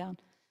 20 Jahren,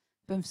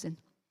 15.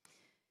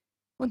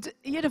 Und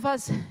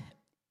jedenfalls,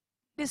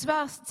 das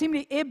war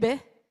ziemlich Ebbe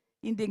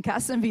in den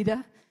Kassen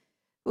wieder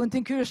und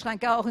den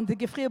Kühlschrank auch und die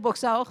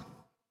Gefrierbox auch.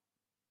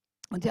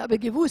 Und ich habe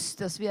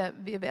gewusst, dass wir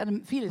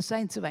werden vieles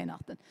sein zu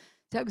Weihnachten.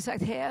 Ich habe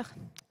gesagt, Herr,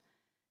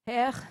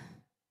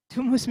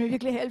 du musst mir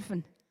wirklich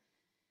helfen.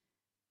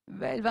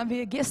 Weil wenn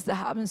wir Gäste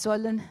haben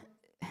sollen,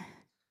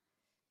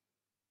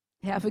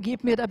 Herr,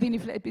 vergib mir, da bin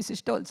ich vielleicht ein bisschen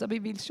stolz, aber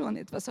ich will schon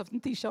etwas auf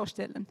den Tisch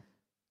aufstellen.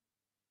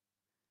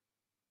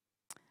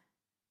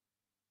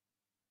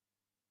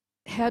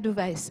 Herr, du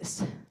weißt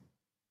es.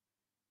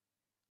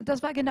 Und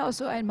das war genau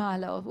so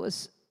einmal auch, wo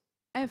es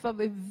einfach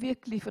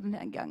wirklich vor den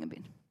Herrn gegangen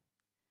bin.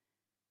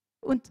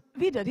 Und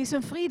wieder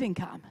dieser Frieden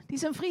kam. Und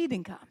ich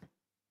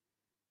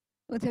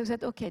habe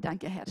gesagt, okay,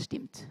 danke Herr,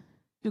 stimmt.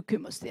 Du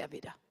kümmerst dich ja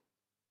wieder.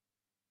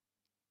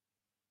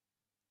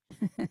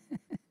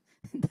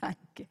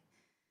 Danke.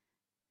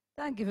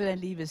 Danke für deinen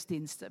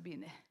Liebesdienst,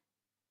 Sabine.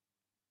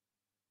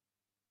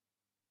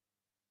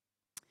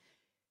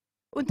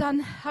 Und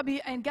dann habe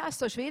ich einen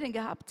Gast aus Schweden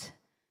gehabt.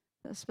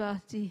 Das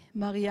war die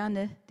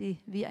Marianne, die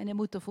wie eine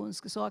Mutter für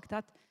uns gesorgt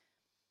hat.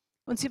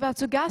 Und sie war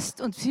zu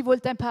Gast und sie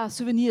wollte ein paar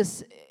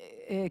Souvenirs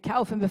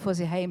kaufen, bevor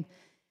sie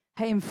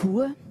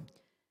heimfuhr.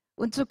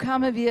 Und so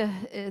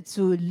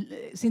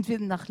sind wir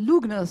nach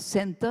Lugner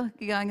Center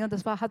gegangen.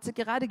 Das hat sie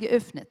gerade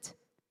geöffnet.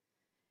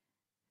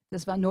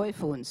 Das war neu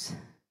für uns.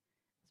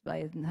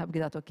 Dann habe ich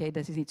gedacht, okay,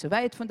 das ist nicht so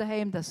weit von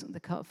daheim, da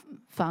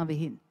fahren wir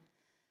hin.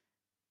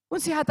 Und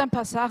sie hat ein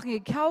paar Sachen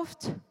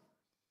gekauft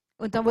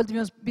und dann wollten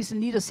wir uns ein bisschen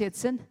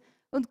niedersetzen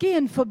und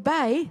gehen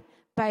vorbei,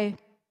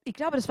 ich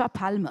glaube, das war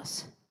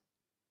Palmers,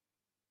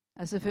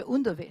 also für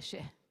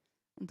Unterwäsche.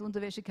 Und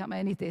Unterwäsche kann man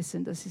ja nicht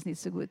essen, das ist nicht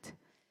so gut.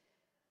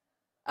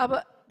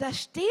 Aber da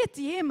steht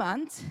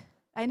jemand,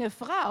 eine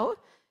Frau,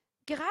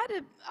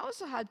 gerade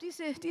außerhalb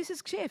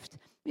dieses Geschäft,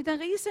 mit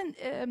einem riesen,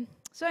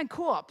 so ein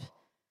Korb,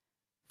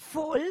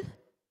 voll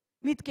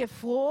mit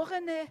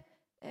gefrorene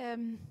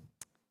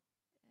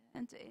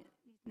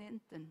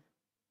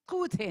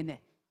Truthähne.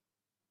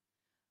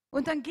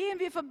 Und dann gehen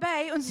wir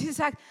vorbei und sie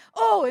sagt,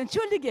 oh,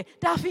 entschuldige,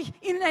 darf ich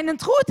Ihnen einen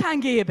Truthahn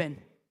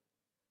geben?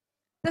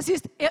 Das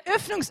ist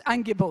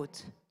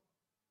Eröffnungsangebot.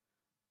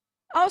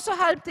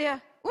 Außerhalb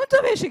der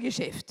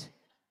Unterwäschegeschäft.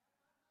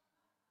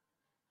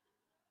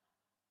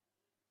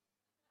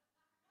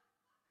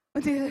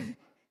 Und die,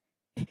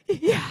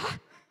 ja,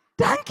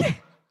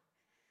 danke.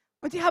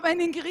 Und ich habe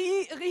einen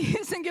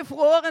riesen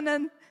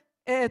gefrorenen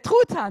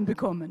Truthahn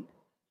bekommen.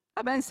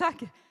 Aber einen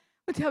Sack.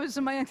 Und ich habe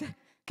zu Maja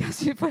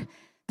gesagt,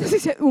 das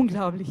ist ja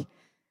unglaublich,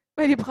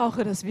 weil ich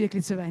brauche das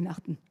wirklich zu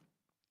Weihnachten.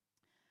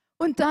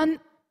 Und dann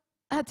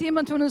hat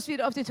jemand von uns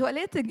wieder auf die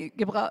Toilette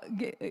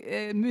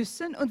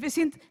müssen und wir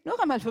sind noch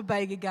einmal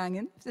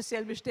vorbeigegangen, auf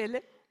derselbe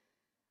Stelle.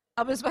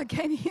 Aber es war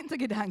kein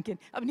Hintergedanken,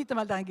 aber nicht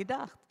einmal daran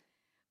gedacht.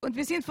 Und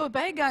wir sind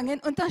vorbeigegangen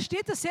und dann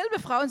steht dasselbe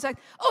Frau und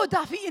sagt, oh,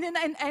 darf ich Ihnen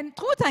einen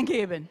Truthahn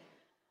geben?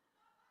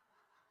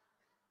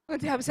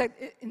 Und ich habe gesagt,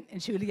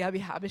 entschuldige, aber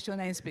ich habe schon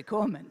eins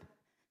bekommen.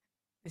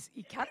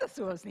 Ich kann das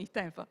sowas nicht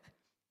einfach.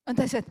 Und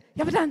er sagt,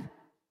 ja, aber dann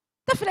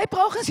vielleicht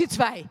brauchen Sie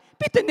 2.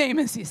 Bitte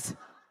nehmen Sie es.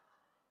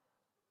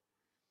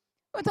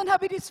 Und dann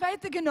habe ich die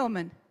zweite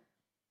genommen.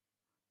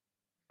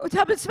 Und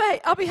habe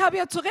 2, aber ich habe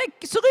ja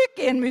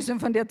zurückgehen müssen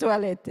von der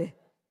Toilette.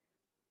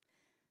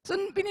 So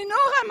bin ich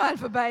noch einmal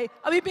vorbei,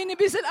 aber ich bin ein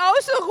bisschen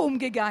außen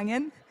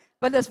rumgegangen,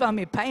 weil das war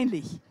mir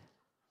peinlich.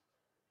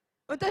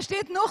 Und da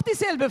steht noch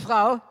dieselbe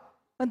Frau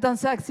und dann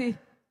sagt sie,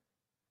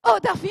 oh,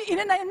 darf ich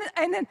Ihnen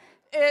einen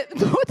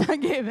Truthahn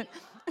geben?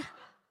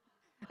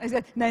 Ich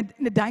sagte, nein,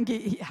 danke,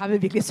 ich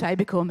habe wirklich 2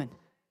 bekommen.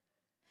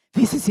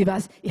 Wissen Sie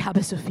was, ich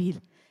habe so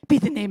viel.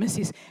 Bitte nehmen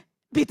Sie es.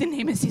 Bitte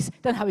nehmen Sie es,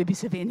 dann habe ich ein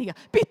bisschen weniger.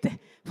 Bitte,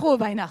 frohe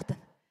Weihnachten.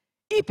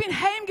 Ich bin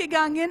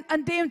heimgegangen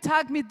an dem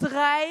Tag mit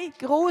 3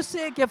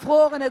 große,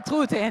 gefrorene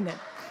Truthähne.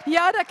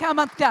 Ja, da kann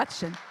man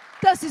klatschen.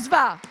 Das ist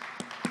wahr.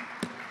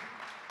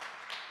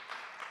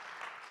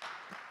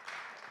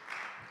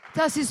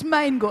 Das ist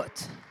mein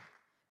Gott.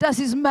 Das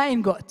ist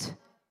mein Gott.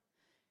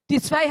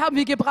 Die 2 haben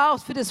wir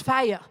gebraucht für das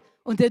Feier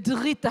und der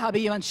 3. habe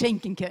ich jemand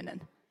schenken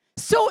können.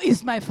 So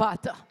ist mein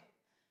Vater,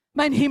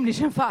 mein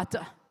himmlischer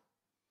Vater.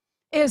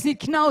 Er ist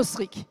nicht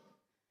knausrig,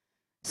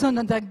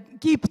 sondern da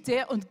gibt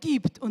er und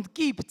gibt und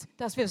gibt,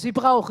 dass wir sie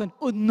brauchen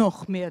und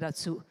noch mehr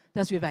dazu,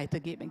 dass wir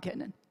weitergeben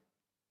können.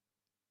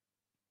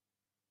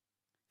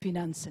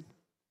 Finanzen.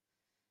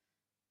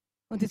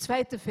 Und der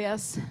zweite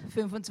Vers,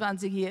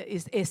 25 hier,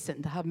 ist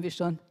Essen. Da haben wir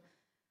schon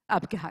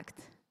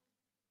abgehackt.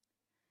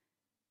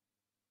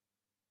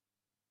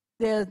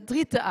 Der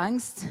 3.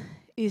 Angst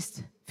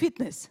ist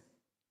Fitness.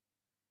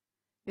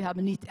 Wir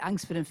haben nicht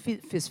Angst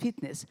fürs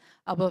Fitness,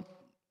 aber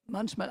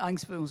manchmal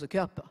Angst für unseren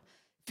Körper.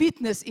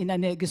 Fitness in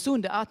eine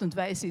gesunde Art und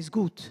Weise ist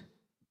gut,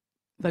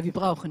 weil wir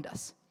brauchen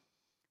das.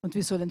 Und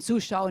wir sollen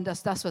zuschauen,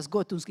 dass das, was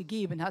Gott uns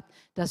gegeben hat,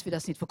 dass wir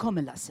das nicht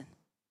verkommen lassen.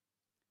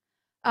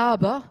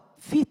 Aber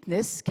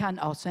Fitness kann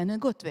auch zu einem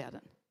Gott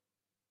werden.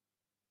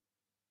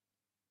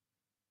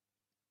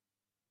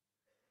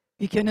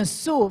 Wir können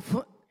so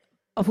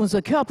auf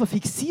unseren Körper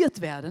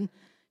fixiert werden,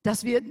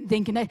 dass wir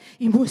denken, nein,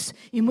 ich muss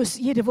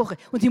jede Woche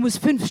und ich muss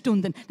 5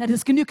 Stunden. Nein,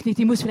 das genügt nicht,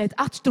 ich muss vielleicht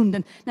 8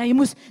 Stunden. Nein,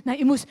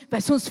 ich muss,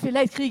 weil sonst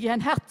vielleicht kriege ich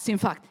einen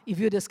Herzinfarkt. Ich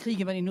würde das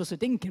kriegen, wenn ich nur so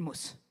denken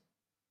muss.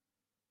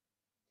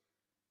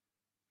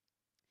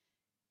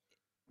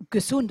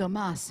 Gesunder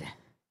Maße.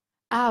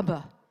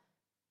 Aber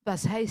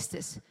was heißt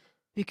es?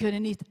 Wir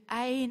können nicht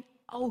einen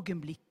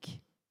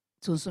Augenblick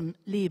zu unserem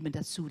Leben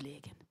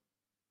dazulegen,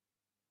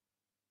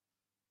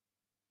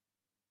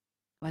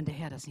 wenn der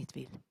Herr das nicht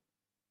will.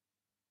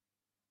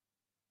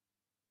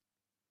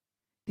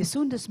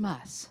 Gesundes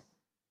Maß,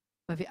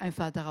 weil wir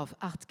einfach darauf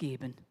Acht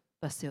geben,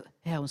 was der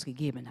Herr uns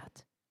gegeben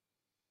hat.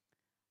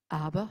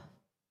 Aber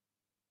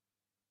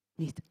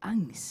nicht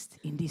Angst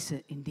in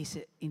diese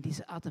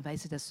Art und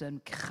Weise, dass es so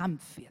ein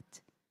Krampf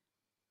wird.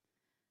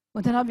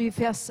 Und dann haben wir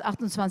Vers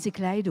 28,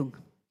 Kleidung.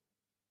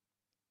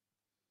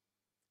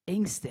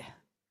 Ängste,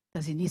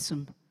 dass ich nichts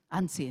zum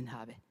Anziehen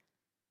habe.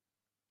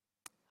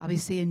 Aber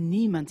ich sehe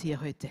niemand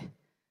hier heute,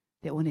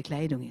 der ohne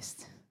Kleidung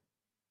ist.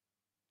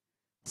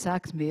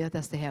 Sagt mir,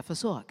 dass der Herr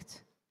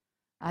versorgt.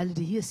 Alle,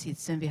 die hier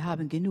sitzen, wir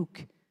haben genug,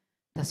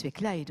 dass wir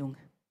Kleidung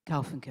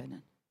kaufen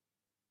können.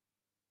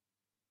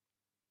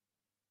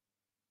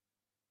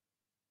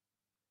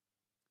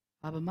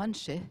 Aber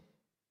manche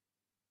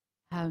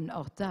haben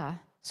auch da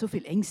so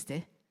viel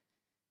Ängste,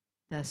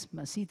 dass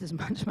man sieht es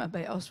manchmal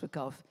bei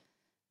Ausverkauf.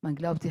 Man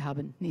glaubt, die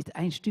haben nicht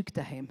ein Stück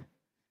daheim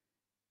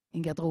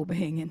in Garderobe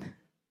hängen.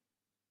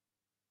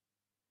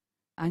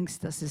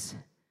 Angst, dass es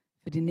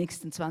für die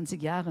nächsten 20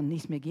 Jahre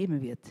nicht mehr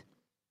geben wird.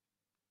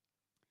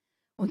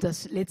 Und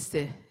das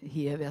letzte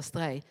hier, Vers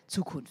 3,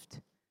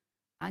 Zukunft.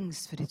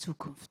 Angst für die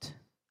Zukunft.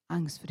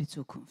 Angst für die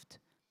Zukunft.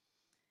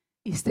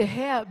 Ist der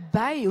Herr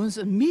bei uns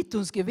und mit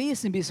uns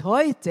gewesen bis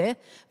heute?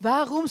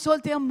 Warum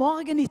sollte er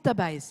morgen nicht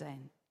dabei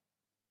sein?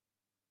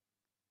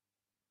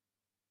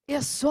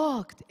 Er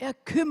sorgt, er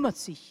kümmert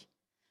sich,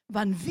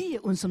 wann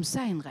wir uns um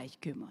sein Reich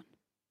kümmern.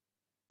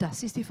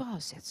 Das ist die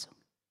Voraussetzung.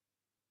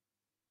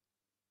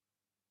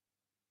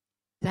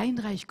 Dein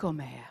Reich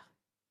komme, Herr.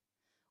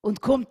 Und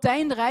kommt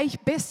dein Reich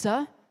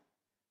besser,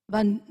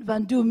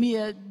 wann du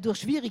mir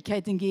durch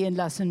Schwierigkeiten gehen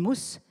lassen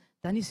musst,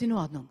 dann ist in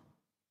Ordnung.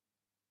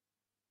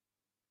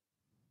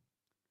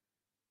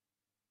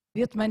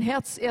 Wird mein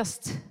Herz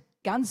erst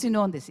ganz in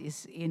Ordnung, das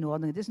ist in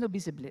Ordnung, das ist nur ein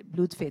bisschen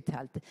Blutfett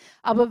halt.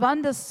 Aber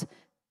wann das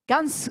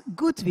ganz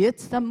gut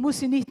wird, dann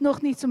muss ich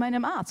noch nicht zu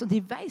meinem Arzt. Und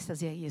ich weiß,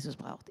 dass er Jesus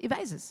braucht. Ich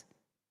weiß es.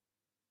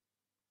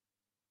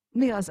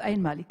 Mehr als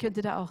einmal. Ich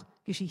könnte da auch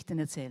Geschichten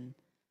erzählen.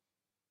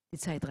 Die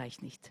Zeit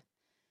reicht nicht.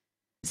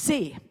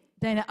 Seh,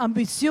 deine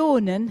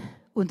Ambitionen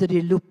unter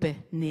die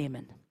Lupe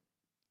nehmen.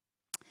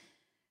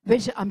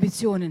 Welche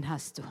Ambitionen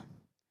hast du?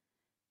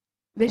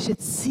 Welche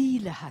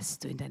Ziele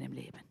hast du in deinem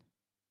Leben?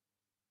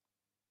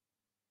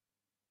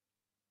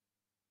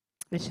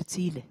 Welche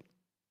Ziele?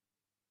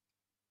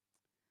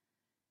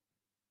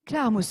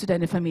 Klar musst du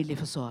deine Familie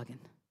versorgen.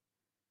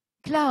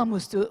 Klar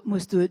musst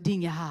du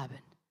Dinge haben.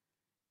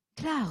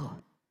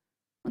 Klaro.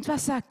 Und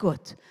was sagt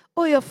Gott?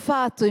 Euer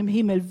Vater im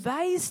Himmel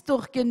weiß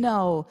doch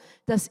genau,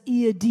 dass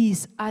ihr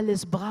dies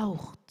alles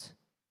braucht.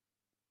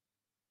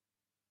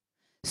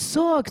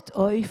 Sorgt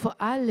euch vor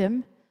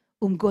allem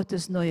um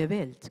Gottes neue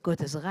Welt,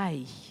 Gottes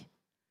Reich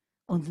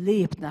und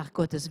lebt nach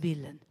Gottes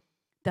Willen.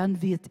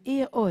 Dann wird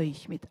er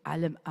euch mit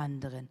allem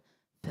anderen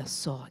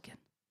versorgen.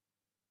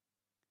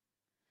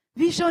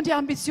 Wie schauen die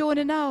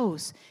Ambitionen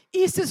aus?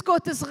 Ist es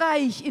Gottes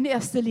Reich in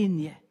erster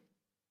Linie?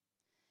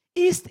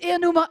 Ist er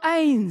Nummer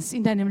 1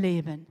 in deinem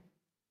Leben?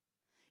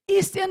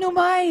 Ist er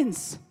Nummer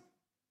 1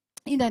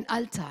 in deinem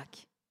Alltag?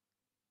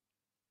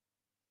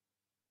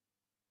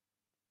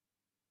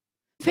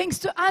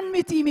 Fängst du an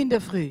mit ihm in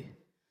der Früh?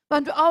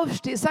 Wenn du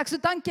aufstehst, sagst du,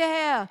 danke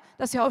Herr,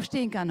 dass ich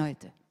aufstehen kann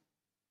heute.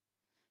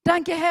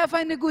 Danke Herr für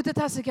eine gute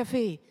Tasse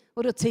Kaffee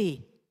oder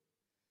Tee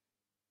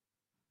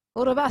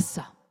oder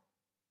Wasser.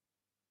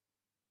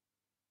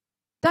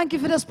 Danke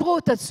für das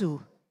Brot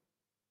dazu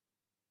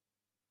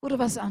oder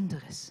was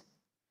anderes.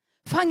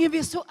 Fangen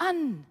wir so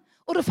an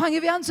oder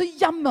fangen wir an zu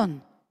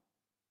jammern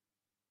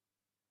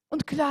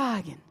und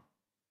klagen?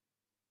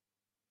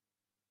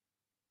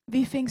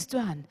 Wie fängst du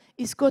an?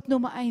 Ist Gott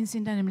Nummer 1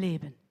 in deinem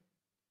Leben?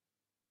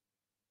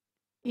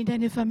 In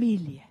deiner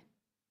Familie?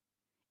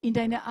 In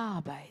deiner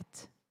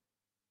Arbeit?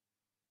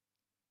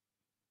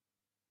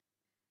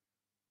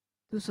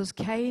 Du sollst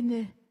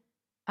keine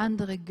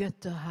andere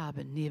Götter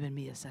haben neben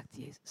mir,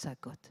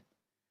 sagt Gott.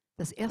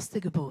 Das erste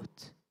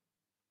Gebot.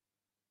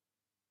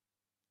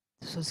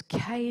 Du sollst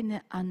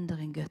keine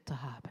anderen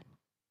Götter haben.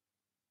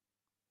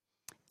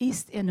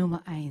 Ist er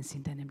Nummer 1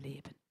 in deinem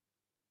Leben?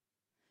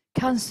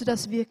 Kannst du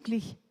das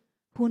wirklich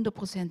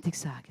 100%ig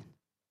sagen?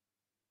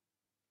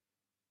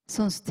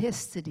 Sonst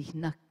teste dich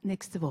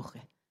nächste Woche.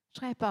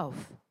 Schreib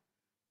auf.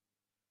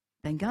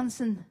 Deinen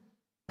ganzen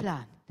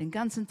Plan, den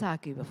ganzen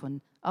Tag über,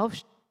 von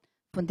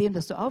dem,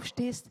 dass du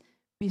aufstehst,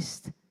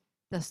 bis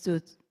dass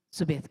du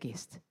zu Bett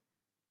gehst.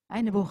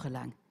 Eine Woche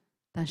lang.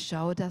 Dann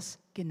schau das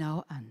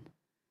genau an.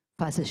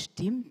 Falls es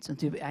stimmt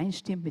und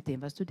übereinstimmt mit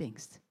dem, was du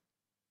denkst.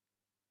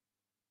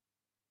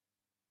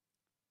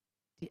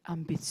 Die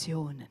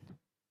Ambitionen.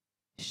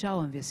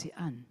 Schauen wir sie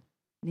an.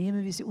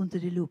 Nehmen wir sie unter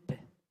die Lupe.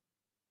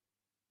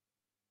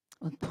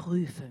 Und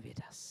prüfen wir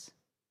das.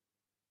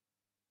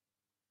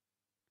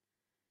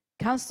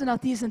 Kannst du nach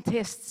diesen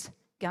Tests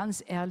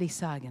ganz ehrlich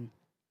sagen,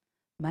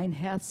 mein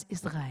Herz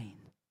ist rein.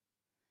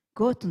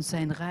 Gott und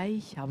sein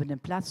Reich haben den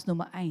Platz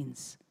Nummer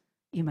 1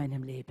 in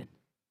meinem Leben.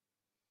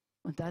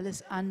 Und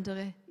alles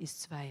andere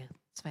ist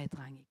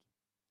zweitrangig.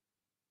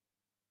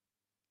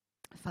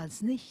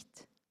 Falls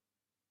nicht,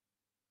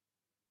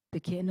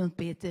 bekenne und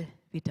bete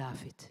wie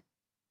David.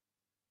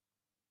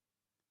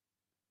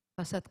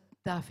 Was hat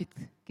David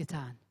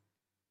getan?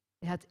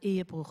 Er hat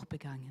Ehebruch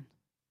begangen.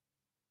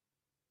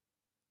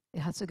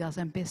 Er hat sogar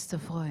seinen besten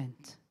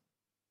Freund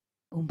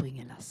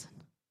umbringen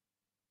lassen.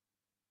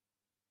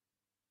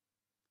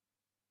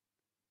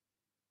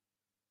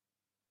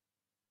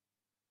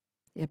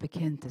 Er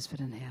bekennt es für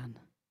den Herrn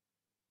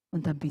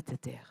und dann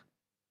bittet er.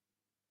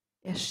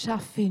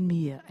 Erschaffe in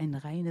mir ein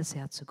reines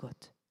Herz zu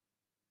Gott.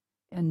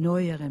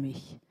 Erneuere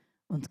mich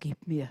und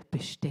gib mir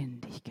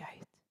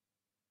Beständigkeit.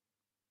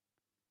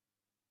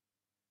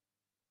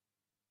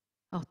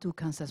 Auch du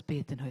kannst das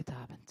beten heute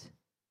Abend.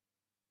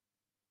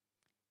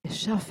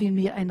 Erschaffe in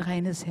mir ein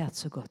reines Herz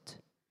zu Gott.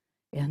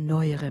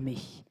 Erneuere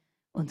mich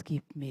und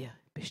gib mir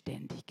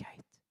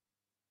Beständigkeit.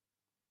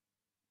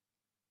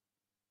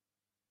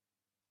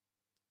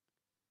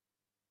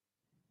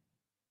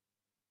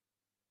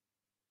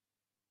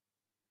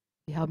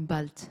 Wir haben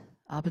bald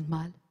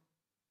Abendmahl.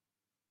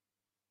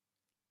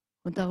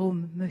 Und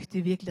darum möchte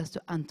ich wirklich, dass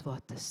du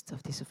antwortest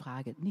auf diese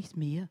Frage. Nicht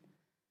mir,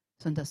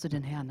 sondern dass du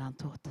den Herrn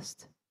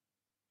antwortest.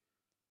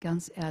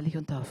 Ganz ehrlich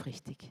und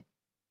aufrichtig.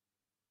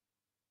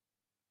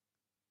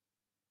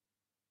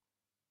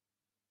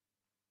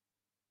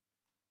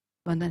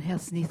 Wenn dein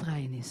Herz nicht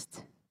rein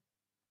ist,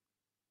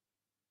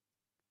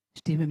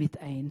 stimme mit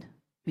ein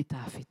mit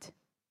David.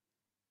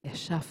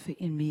 Erschaffe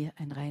in mir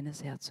ein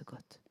reines Herz, o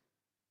Gott.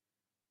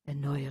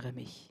 Erneuere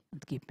mich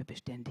und gib mir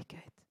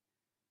Beständigkeit.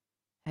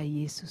 Herr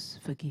Jesus,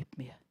 vergib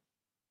mir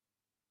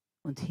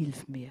und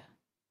hilf mir,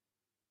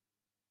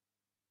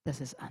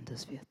 dass es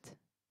anders wird.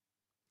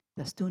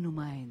 Dass du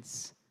Nummer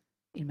 1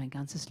 in mein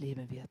ganzes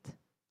Leben wird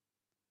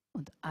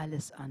und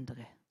alles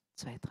andere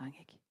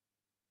zweitrangig.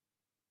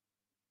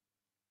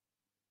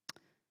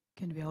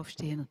 Können wir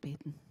aufstehen und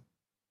beten?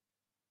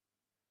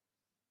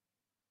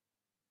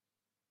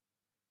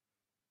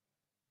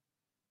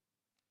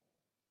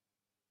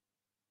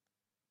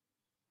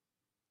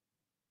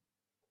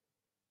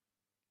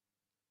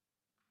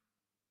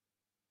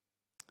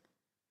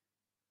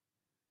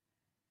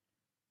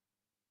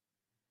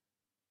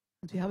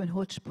 Und wir haben einen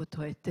Hotspot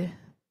heute.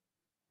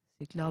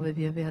 Ich glaube,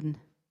 wir werden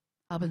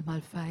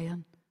Abendmahl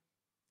feiern.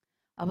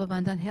 Aber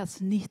wenn dein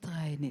Herz nicht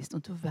rein ist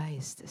und du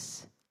weißt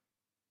es,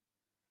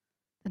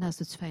 dann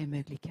hast du 2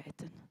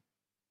 Möglichkeiten.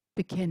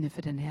 Bekenne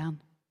für den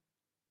Herrn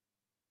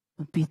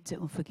und bitte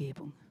um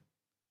Vergebung.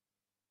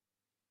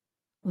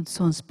 Und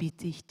sonst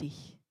bitte ich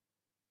dich,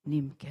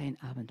 nimm kein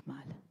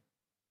Abendmahl.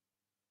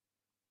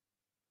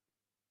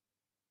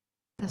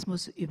 Das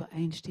muss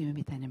übereinstimmen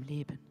mit deinem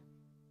Leben.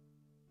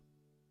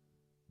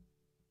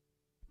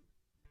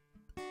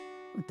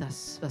 Und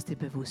das, was dir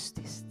bewusst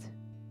ist.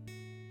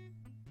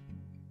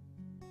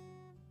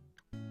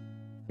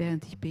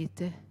 Während ich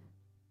bete,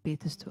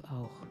 betest du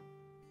auch.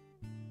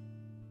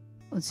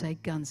 Und sei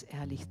ganz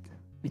ehrlich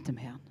mit dem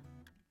Herrn.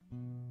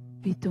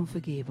 Bitte um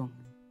Vergebung,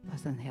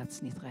 was dein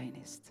Herz nicht rein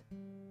ist.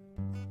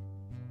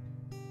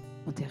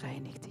 Und er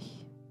reinigt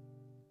dich.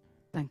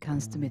 Dann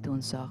kannst du mit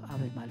uns auch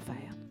Abendmahl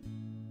feiern.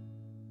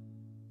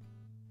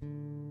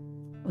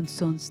 Und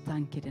sonst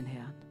danke den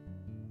Herrn,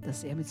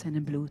 dass er mit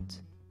seinem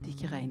Blut dich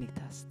gereinigt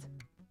hast.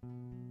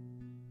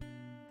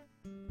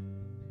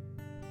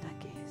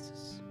 Danke,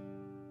 Jesus.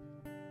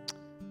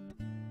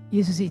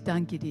 Jesus, ich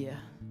danke dir,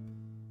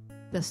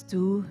 dass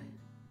du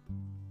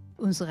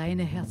uns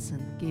reine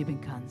Herzen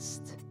geben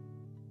kannst.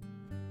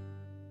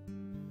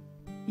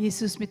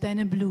 Jesus, mit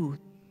deinem Blut,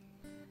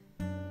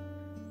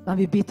 wenn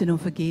wir bitten um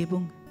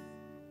Vergebung,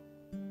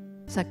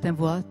 sagt dein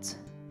Wort,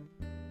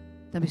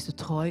 dann bist du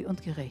treu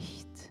und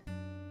gerecht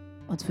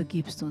und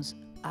vergibst uns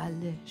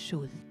alle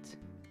Schuld.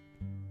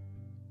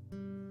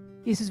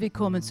 Jesus, wir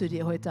kommen zu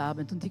dir heute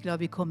Abend und ich glaube,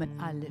 wir kommen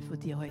alle vor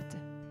dir heute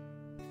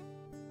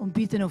und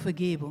bitten um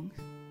Vergebung,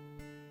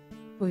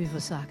 wo wir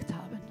versagt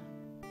haben.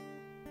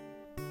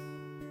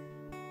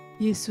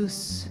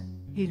 Jesus,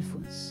 hilf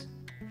uns,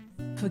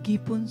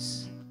 vergib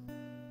uns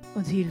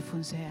und hilf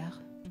uns, Herr,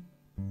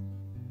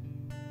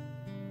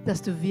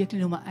 dass du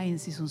wirklich Nummer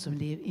 1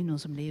 in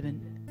unserem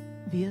Leben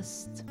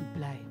wirst und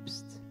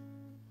bleibst.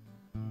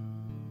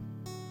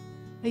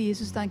 Herr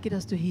Jesus, danke,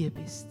 dass du hier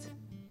bist.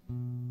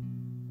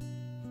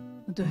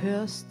 Und du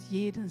hörst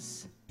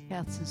jedes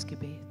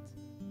Herzensgebet.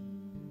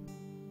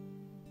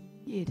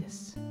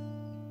 Jedes.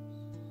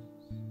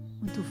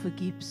 Und du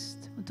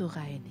vergibst und du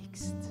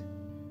reinigst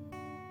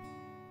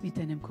mit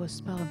deinem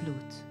kostbaren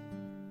Blut.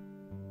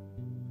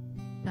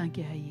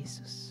 Danke, Herr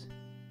Jesus,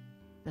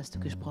 dass du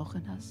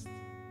gesprochen hast,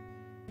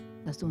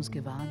 dass du uns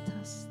gewarnt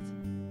hast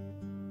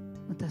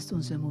und dass du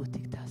uns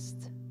ermutigt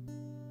hast.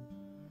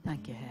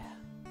 Danke, Herr.